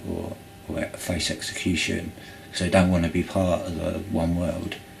or face execution, because they don't want to be part of the one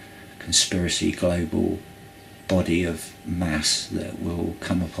world conspiracy global body of mass that will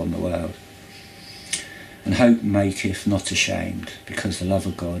come upon the world. And hope maketh not ashamed, because the love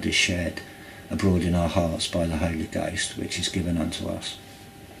of God is shed abroad in our hearts by the Holy Ghost, which is given unto us.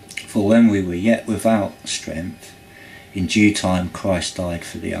 For when we were yet without strength, in due time Christ died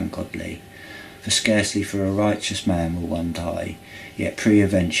for the ungodly. For scarcely for a righteous man will one die, yet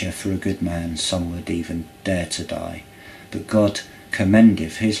peradventure for a good man some would even dare to die. But God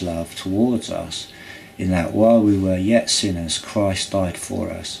commendeth his love towards us, in that while we were yet sinners Christ died for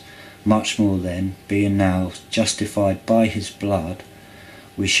us. Much more then, being now justified by his blood,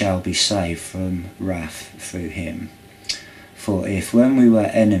 we shall be saved from wrath through him. For if when we were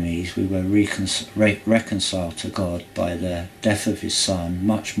enemies we were reconciled to God by the death of his Son,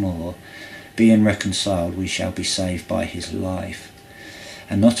 much more, being reconciled, we shall be saved by his life.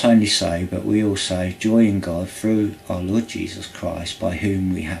 And not only so, but we also joy in God through our Lord Jesus Christ, by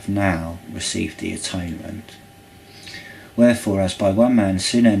whom we have now received the atonement. Wherefore, as by one man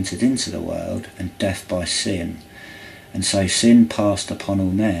sin entered into the world, and death by sin, and so sin passed upon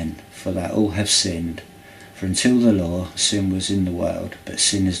all men, for that all have sinned. For until the law, sin was in the world, but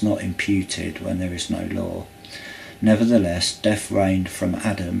sin is not imputed when there is no law. Nevertheless, death reigned from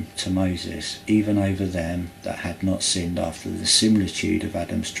Adam to Moses, even over them that had not sinned after the similitude of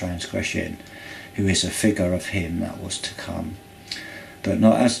Adam's transgression, who is a figure of him that was to come. But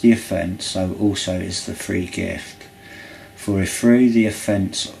not as the offence, so also is the free gift. For if through the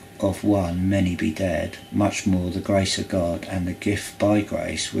offence of one many be dead, much more the grace of God and the gift by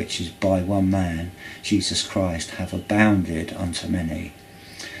grace, which is by one man, Jesus Christ, have abounded unto many.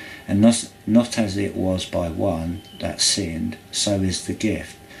 And not as it was by one that sinned, so is the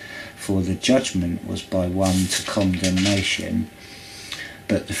gift. For the judgment was by one to condemnation,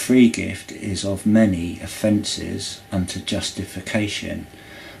 but the free gift is of many offences unto justification.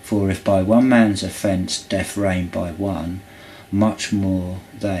 For if by one man's offence death reigned by one, much more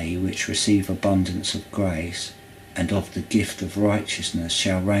they which receive abundance of grace and of the gift of righteousness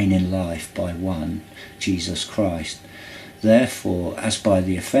shall reign in life by one, Jesus Christ. Therefore, as by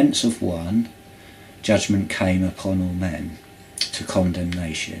the offence of one, judgment came upon all men to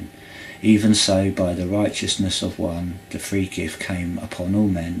condemnation, even so by the righteousness of one, the free gift came upon all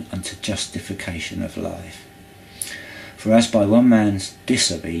men unto justification of life. For as by one man's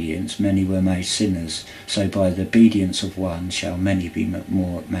disobedience many were made sinners, so by the obedience of one shall many be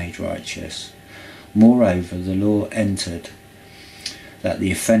more made righteous. Moreover, the law entered, that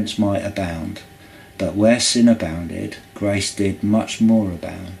the offence might abound. But where sin abounded, grace did much more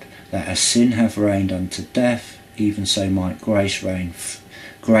abound, that as sin hath reigned unto death, even so might grace reign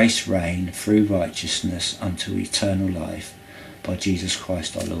through righteousness unto eternal life, by Jesus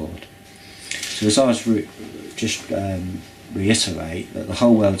Christ our Lord. So as I was reiterate that the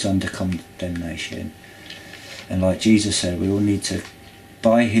whole world's under condemnation, and like Jesus said, we all need to,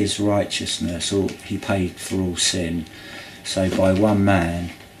 by his righteousness, he paid for all sin. So by one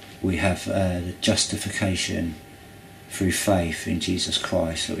man we have the justification through faith in Jesus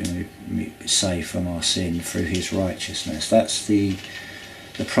Christ, that we may be saved from our sin through his righteousness. That's the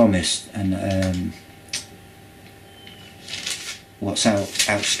promise, and what's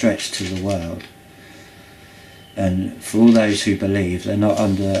outstretched to the world. And for all those who believe, they're not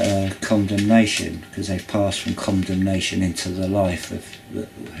under condemnation, because they've passed from condemnation into the life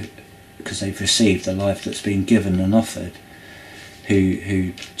because they've received the life that's been given and offered.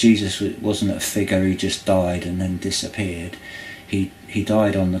 Who Jesus wasn't a figure who just died and then disappeared. He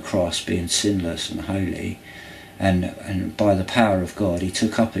died on the cross, being sinless and holy, and by the power of God he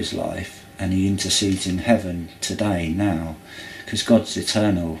took up his life and he intercedes in heaven today, now, because God's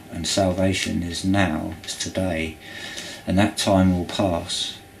eternal and salvation is now, it's today, and that time will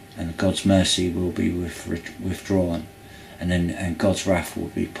pass and God's mercy will be withdrawn, and God's wrath will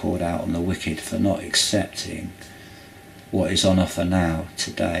be poured out on the wicked for not accepting what is on offer now,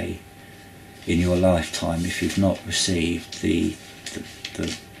 today, in your lifetime, if you've not received the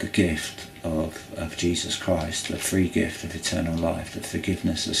gift of Jesus Christ, the free gift of eternal life, the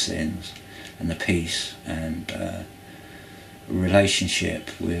forgiveness of sins, and the peace and relationship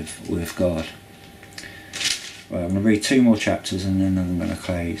with God. Well, I'm going to read 2 more chapters and then I'm going to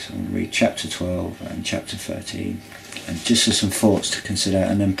close. I'm going to read chapter 12 and chapter 13, and just as some thoughts to consider,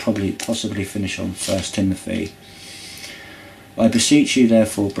 and then possibly finish on 1 Timothy. I beseech you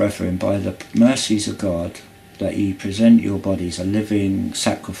therefore, brethren, by the mercies of God, that ye present your bodies a living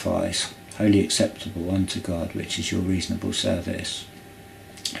sacrifice, wholly acceptable unto God, which is your reasonable service.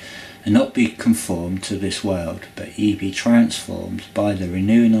 And not be conformed to this world, but ye be transformed by the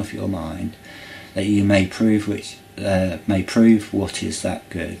renewing of your mind, that you may prove what is that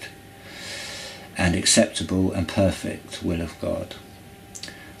good and acceptable and perfect will of God.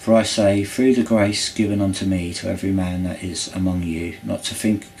 For I say, through the grace given unto me, to every man that is among you, not to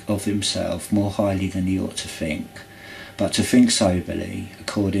think of himself more highly than he ought to think, but to think soberly,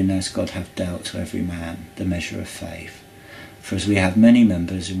 according as God hath dealt to every man the measure of faith. For as we have many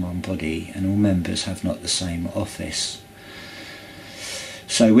members in one body, and all members have not the same office,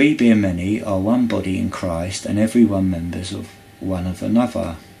 so we, being many, are one body in Christ, and every one members of one of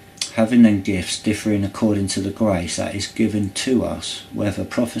another, having then gifts differing according to the grace that is given to us, whether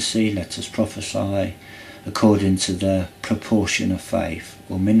prophecy, let us prophesy according to the proportion of faith,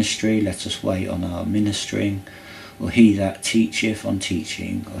 or ministry, let us wait on our ministering, or he that teacheth on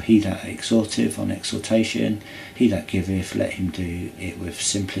teaching, or he that exhorteth on exhortation, he that giveth, let him do it with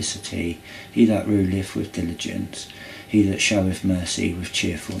simplicity, he that ruleth with diligence, he that showeth mercy with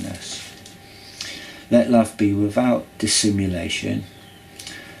cheerfulness. Let love be without dissimulation.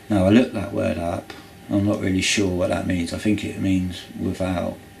 Now, I looked that word up. I'm not really sure what that means. I think it means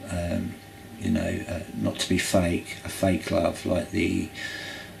without, not to be fake, a fake love, like the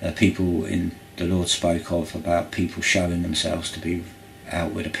people in the Lord spoke of, about people showing themselves to be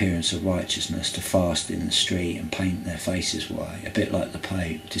outward appearance of righteousness, to fast in the street and paint their faces white, a bit like the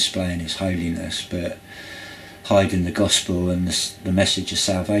Pope displaying his holiness, but hiding the gospel and the message of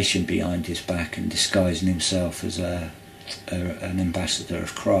salvation behind his back and disguising himself as an ambassador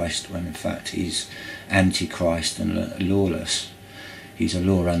of Christ, when in fact he's anti-Christ and lawless. He's a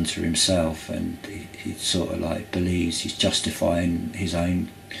law unto himself, and he sort of like believes he's justifying his own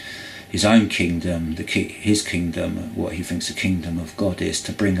kingdom, his kingdom, what he thinks the kingdom of God is,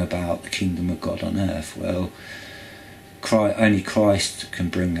 to bring about the kingdom of God on earth. Well, only Christ can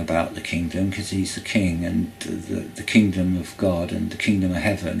bring about the kingdom, because he's the king, and the kingdom of God and the kingdom of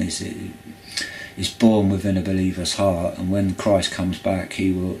heaven is born within a believer's heart, and when Christ comes back,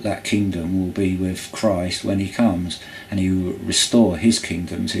 that kingdom will be with Christ when he comes, and he will restore his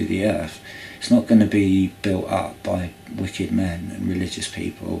kingdom to the earth. It's not going to be built up by wicked men and religious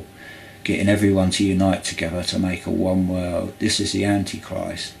people getting everyone to unite together to make a one world. This is the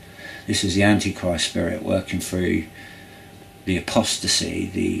Antichrist. This is the Antichrist spirit working through the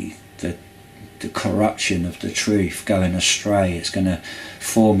apostasy, the corruption of the truth, going astray. It's going to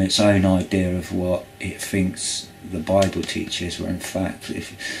form its own idea of what it thinks the Bible teaches, where in fact,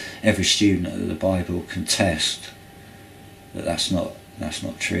 if every student of the Bible can test that that's not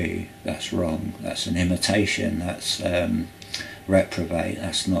true, that's wrong, that's an imitation, that's reprobate,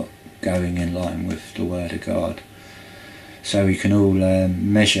 that's not going in line with the Word of God. So we can all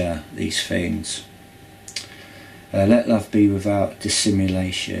measure these things. Let love be without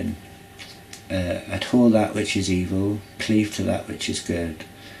dissimulation. Abhor that which is evil, cleave to that which is good.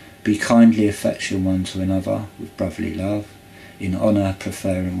 Be kindly affectioned one to another with brotherly love, in honour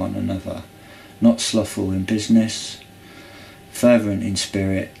preferring one another, not slothful in business, fervent in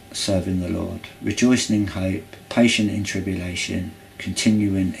spirit, serving the Lord, rejoicing in hope, patient in tribulation,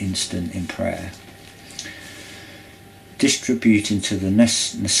 continuing instant in prayer, distributing to the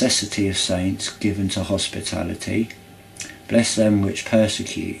necessity of saints, given to hospitality. Bless them which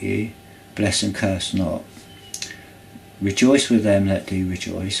persecute you, bless and curse not. Rejoice with them that do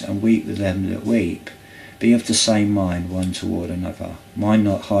rejoice, and weep with them that weep. Be of the same mind one toward another. Mind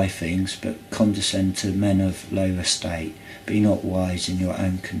not high things, but condescend to men of low estate. Be not wise in your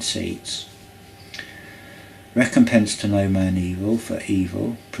own conceits. Recompense to no man evil for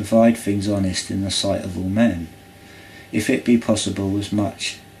evil. Provide things honest in the sight of all men. If it be possible, as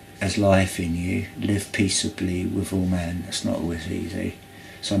much as lieth in you, live peaceably with all men. It's not always easy.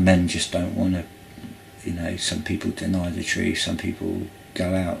 Some men just don't want to, you know, some people deny the truth, some people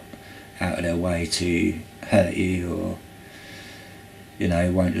go out of their way to hurt you, or, you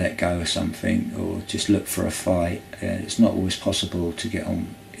know, won't let go of something, or just look for a fight. It's not always possible to get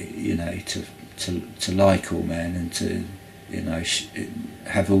on, you know, to like all men, and to, you know,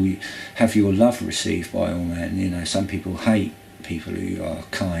 have your love received by all men. You know, some people hate people who are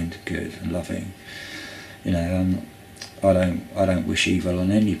kind, good and loving. You know, I don't wish evil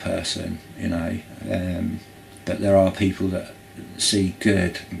on any person, you know, but there are people that see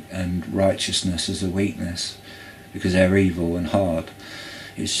good and righteousness as a weakness because they're evil and hard.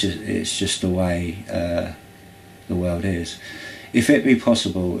 It's just the way the world is. If it be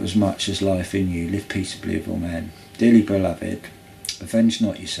possible, as much as life in you, live peaceably with all men. Dearly beloved, avenge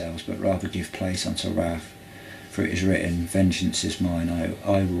not yourselves, but rather give place unto wrath. For it is written, vengeance is mine,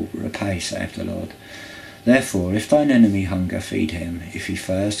 I will repay, saith the Lord. Therefore, if thine enemy hunger, feed him. If he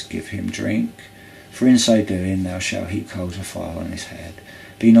thirst, give him drink. For in so doing thou shalt heap coals of fire on his head.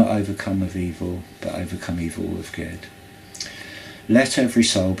 Be not overcome of evil, but overcome evil with good. Let every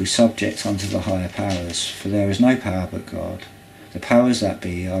soul be subject unto the higher powers, for there is no power but God. The powers that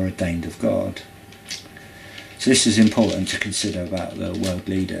be are ordained of God. So this is important to consider about the world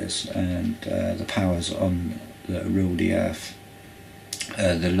leaders and the powers that rule the earth,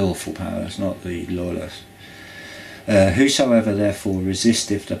 the lawful powers, not the lawless. Whosoever therefore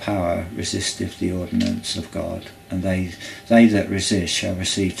resisteth the power resisteth the ordinance of God, and they that resist shall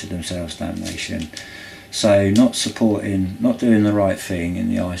receive to themselves damnation. So not doing the right thing in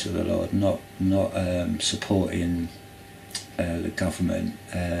the eyes of the Lord, not supporting the government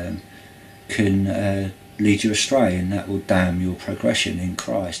can lead you astray, and that will damn your progression in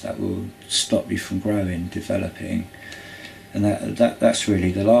Christ. That will stop you from growing, developing, and that's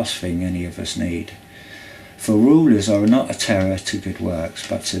really the last thing any of us need. For rulers are not a terror to good works,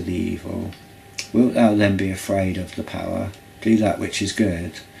 but to the evil. Wilt thou then be afraid of the power? Do that which is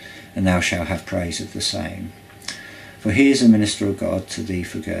good, and thou shalt have praise of the same. For he is a minister of God to thee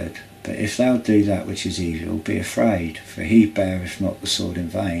for good. But if thou do that which is evil, be afraid, for he beareth not the sword in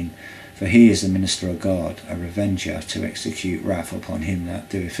vain. For he is the minister of God, a revenger, to execute wrath upon him that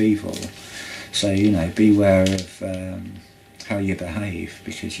doeth evil. So, you know, beware of how you behave,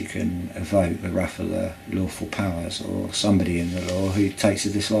 because you can evoke the wrath of the lawful powers, or somebody in the law who takes a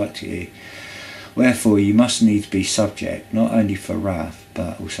dislike to you. Wherefore you must needs be subject, not only for wrath,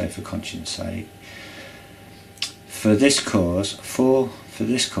 but also for conscience sake. For this cause,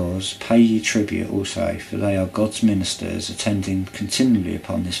 pay ye tribute also, for they are God's ministers, attending continually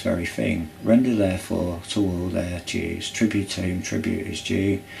upon this very thing. Render therefore to all their dues, tribute to whom tribute is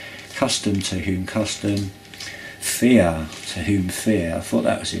due, custom to whom custom, fear to whom fear. I thought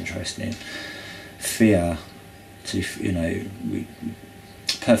that was interesting. Fear to, you know,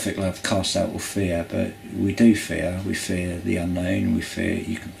 perfect love casts out all fear, but we do fear. We fear the unknown.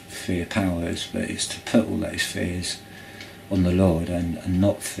 You can fear powers, but it's to put all those fears on the Lord and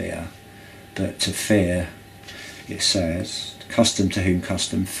not fear. But to fear, it says, custom to whom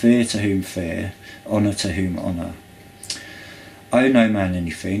custom, fear to whom fear, honour to whom honour. Owe no man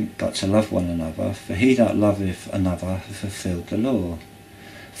anything, but to love one another, for he that loveth another hath fulfilled the law.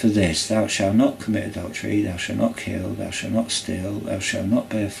 For this, thou shalt not commit adultery, thou shalt not kill, thou shalt not steal, thou shalt not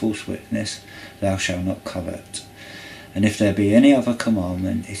bear false witness, thou shalt not covet. And if there be any other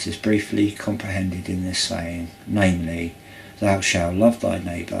commandment, it is briefly comprehended in this saying, namely, thou shalt love thy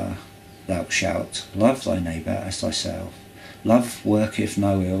neighbour as thyself. Love worketh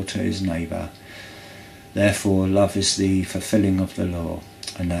no ill to his neighbour. Therefore love is the fulfilling of the law,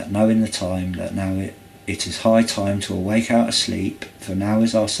 and that knowing the time, that now it is high time to awake out of sleep, for now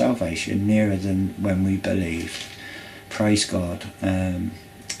is our salvation nearer than when we believed. Praise God, and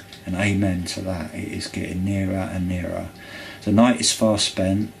amen to that. It is getting nearer and nearer. The night is fast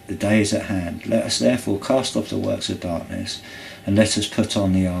spent, the day is at hand. Let us therefore cast off the works of darkness, and let us put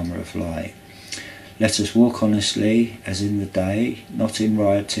on the armour of light. Let us walk honestly as in the day, not in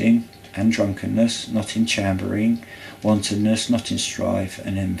rioting and drunkenness, not in chambering, wantonness, not in strife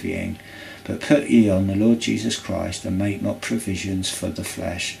and envying. But put ye on the Lord Jesus Christ, and make not provisions for the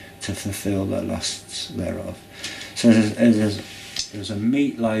flesh to fulfil the lusts thereof. So there's a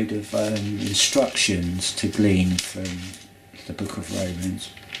meatload of instructions to glean from the book of Romans.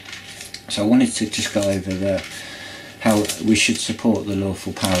 So I wanted to just go over how we should support the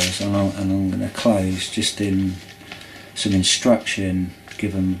lawful powers, and I'm going to close just in some instruction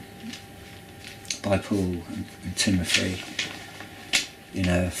given by Paul and Timothy,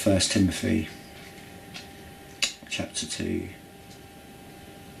 1 Timothy chapter 2.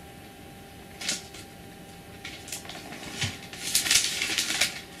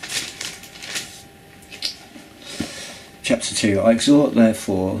 chapter 2, I exhort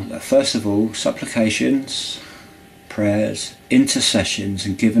therefore that first of all supplications, prayers, intercessions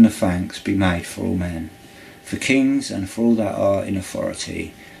and giving of thanks be made for all men, for kings and for all that are in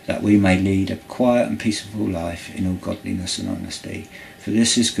authority, that we may lead a quiet and peaceable life in all godliness and honesty. For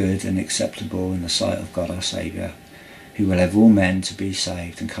this is good and acceptable in the sight of God our Saviour, who will have all men to be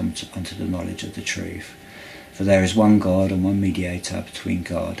saved and come unto the knowledge of the truth. For there is one God and one mediator between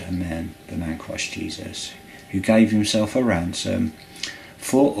God and men, the man Christ Jesus, who gave himself a ransom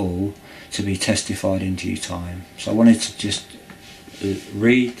for all, to be testified in due time. So I wanted to just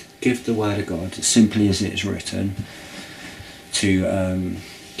give the word of God as simply as it is written, to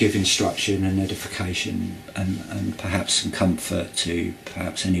give instruction and edification and perhaps some comfort to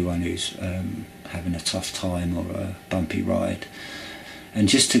perhaps anyone who's having a tough time or a bumpy ride. And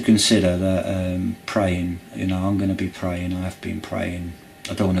just to consider that praying, I'm going to be praying, I have been praying.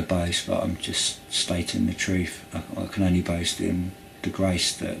 I don't want to boast, but I'm just stating the truth. I can only boast in the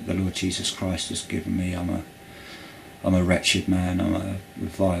grace that the Lord Jesus Christ has given me. I'm a wretched man, I'm a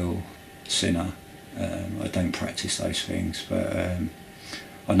vile sinner. I don't practice those things, but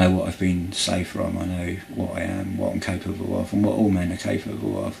I know what I've been saved from. I know what I am, what I'm capable of, and what all men are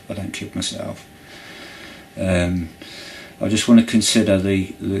capable of. I don't kid myself. I just want to consider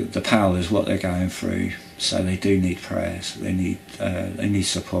the powers, what they're going through. So they do need prayers. They need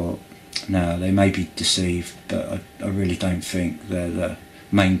support. Now they may be deceived, but I really don't think they're the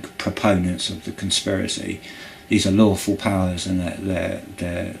main proponents of the conspiracy. These are lawful powers, and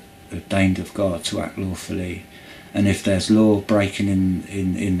they're ordained of God to act lawfully. And if there's law breaking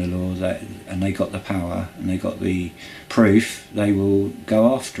in the law, and they got the power and they got the proof, they will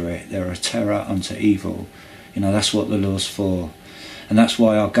go after it. They're a terror unto evil. That's what the law's for. And that's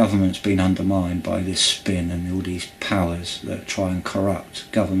why our government's been undermined by this spin and all these powers that try and corrupt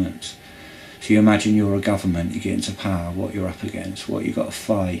governments. So you imagine you're a government, you get into power, what you're up against, what you've got to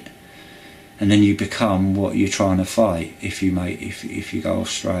fight. And then you become what you're trying to fight if you go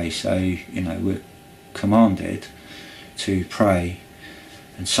astray. So, we're commanded to pray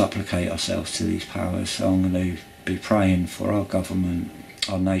and supplicate ourselves to these powers. So I'm going to be praying for our government,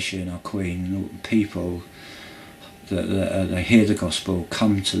 our nation, our Queen, and all the people that they hear the gospel,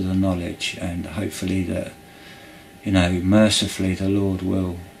 come to the knowledge, and hopefully that, mercifully the Lord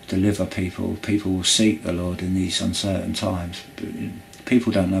will deliver people. People will seek the Lord in these uncertain times. But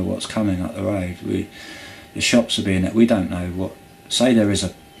people don't know what's coming up the road. The shops are being, we don't know what, say there is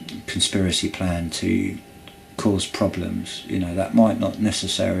a conspiracy plan to cause problems, that might not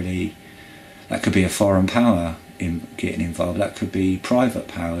necessarily, that could be a foreign power in getting involved, that could be private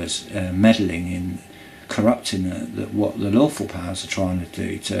powers meddling in corrupting what the lawful powers are trying to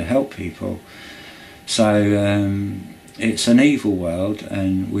do to help people. So it's an evil world,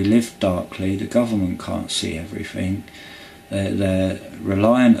 and we live darkly. The government can't see everything. They're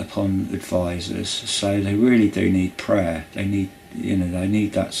reliant upon advisors, so they really do need prayer. They need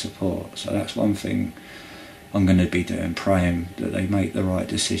that support. So that's one thing I'm going to be doing, praying that they make the right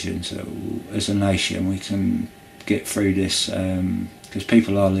decisions. That as a nation we can get through this, because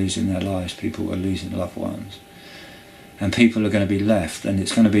people are losing their lives, people are losing loved ones, and people are going to be left, and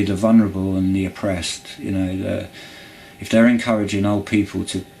it's going to be the vulnerable and the oppressed. If they're encouraging old people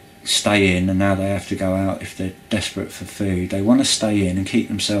to stay in, and now they have to go out if they're desperate for food, they want to stay in and keep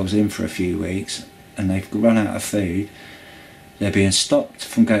themselves in for a few weeks, and they've run out of food, they're being stopped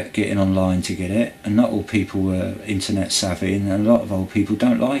from getting online to get it. And not all people were internet savvy, and a lot of old people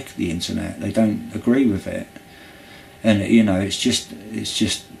don't like the internet, they don't agree with it. And it's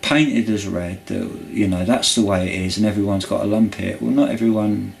just painted as red that that's the way it is, and everyone's got to lump it. Well, not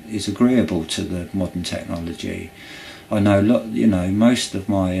everyone is agreeable to the modern technology. I know most of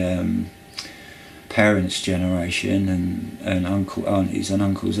my parents' generation and aunties and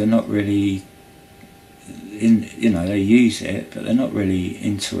uncles, they're not really they use it, but they're not really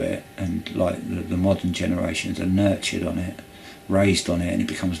into it. And like the modern generations are nurtured on it, raised on it, and it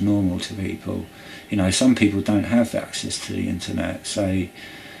becomes normal to people. Some people don't have access to the internet, so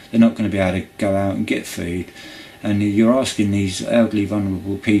they're not going to be able to go out and get food. And you're asking these elderly,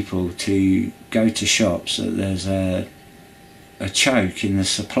 vulnerable people to go to shops that there's a choke in the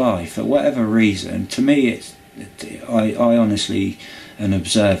supply for whatever reason. To me, I honestly am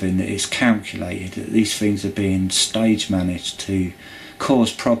observing that it's calculated, that these things are being stage managed to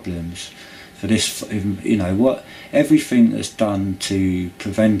cause problems for this. Everything that's done to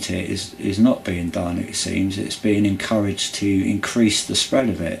prevent it is not being done. It seems it's being encouraged to increase the spread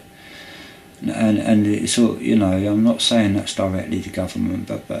of it. And it's all, I'm not saying that's directly the government,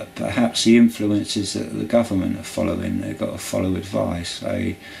 but perhaps the influences that the government are following, they've got to follow advice.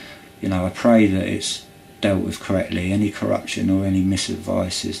 So, I pray that it's dealt with correctly, any corruption or any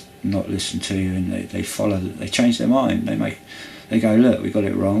misadvice is not listened to, and they change their mind. They go, look, we got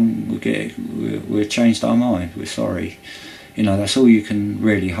it wrong. We've changed our mind. We're sorry. You know, that's all you can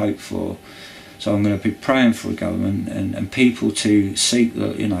really hope for. So I'm going to be praying for the government and people to seek,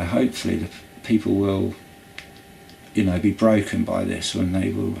 you know, hopefully the people will, you know, be broken by this when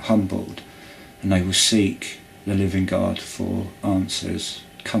they will humbled, and they will seek the living God for answers,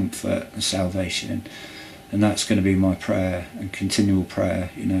 comfort and salvation. And that's going to be my prayer and continual prayer.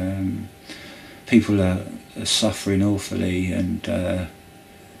 You know, people are suffering awfully, and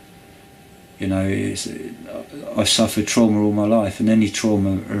you know, I've suffered trauma all my life, and any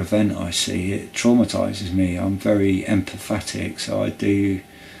trauma or event I see, it traumatises me. I'm very empathetic, so I do.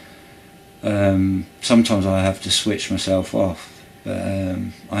 Sometimes I have to switch myself off, but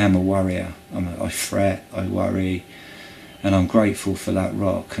I am a worrier. I fret, I worry, and I'm grateful for that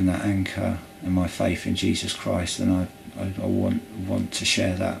rock and that anchor and my faith in Jesus Christ, and I want to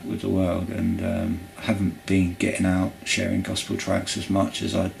share that with the world. And I haven't been getting out sharing gospel tracts as much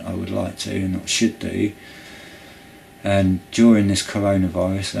as I would like to and should do. And during this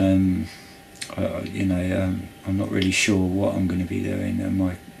coronavirus, you know, I'm not really sure what I'm going to be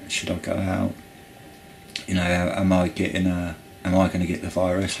doing. Should I go out? You know, am I going to get the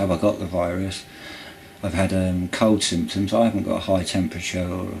virus? Have I got the virus? I've had cold symptoms. I haven't got a high temperature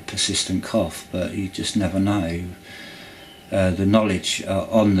or a persistent cough, but you just never know. The knowledge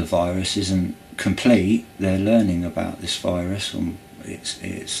on the virus isn't complete. They're learning about this virus.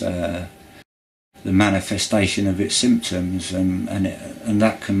 It's the manifestation of its symptoms, and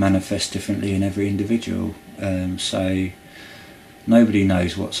that can manifest differently in every individual. So nobody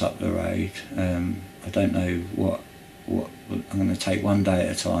knows what's up the road. I don't know what I'm going to take one day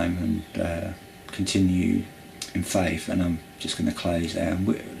at a time and continue in faith. And I'm just going to close there and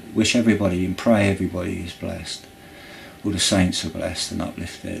wish everybody and pray everybody is blessed. All the saints are blessed and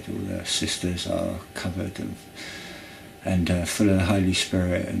uplifted. All the sisters are covered and full of the Holy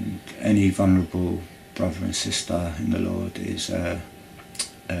Spirit, and any vulnerable brother and sister in the Lord is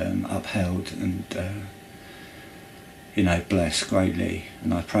upheld and you know, blessed greatly.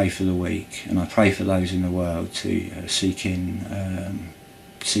 And I pray for the weak, and I pray for those in the world to seeking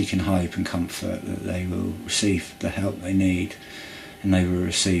hope and comfort, that they will receive the help they need and they will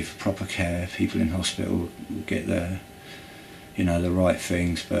receive proper care. People in hospital will get the right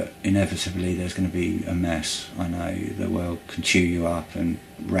things, but inevitably there's going to be a mess. I know the world can chew you up and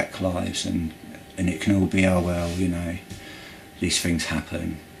wreck lives, and it can all be, oh well, you know, these things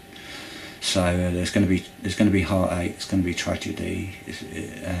happen. So there's going to be heartache, it's going to be tragedy,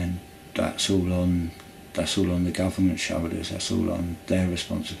 and that's all on the government's shoulders. That's all on their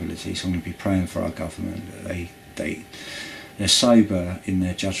responsibility. So I'm going to be praying for our government that they're sober in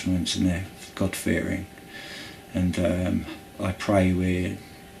their judgments and they're God-fearing, and I pray we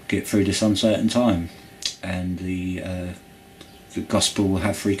get through this uncertain time, and the gospel will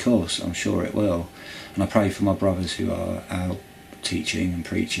have free course. I'm sure it will. And I pray for my brothers who are out teaching and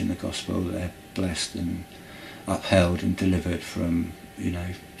preaching the gospel. They're blessed and upheld and delivered from, you know,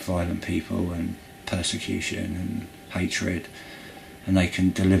 violent people and persecution and hatred, and they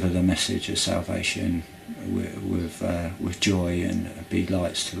can deliver the message of salvation with joy and be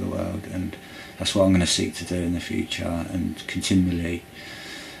lights to the world. And that's what I'm going to seek to do in the future and continually,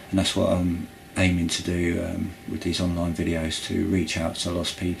 and that's what I'm aiming to do with these online videos, to reach out to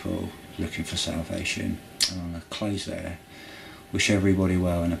lost people looking for salvation. And I'm going to close there. Wish everybody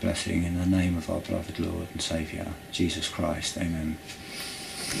well and a blessing in the name of our beloved Lord and Saviour, Jesus Christ. Amen.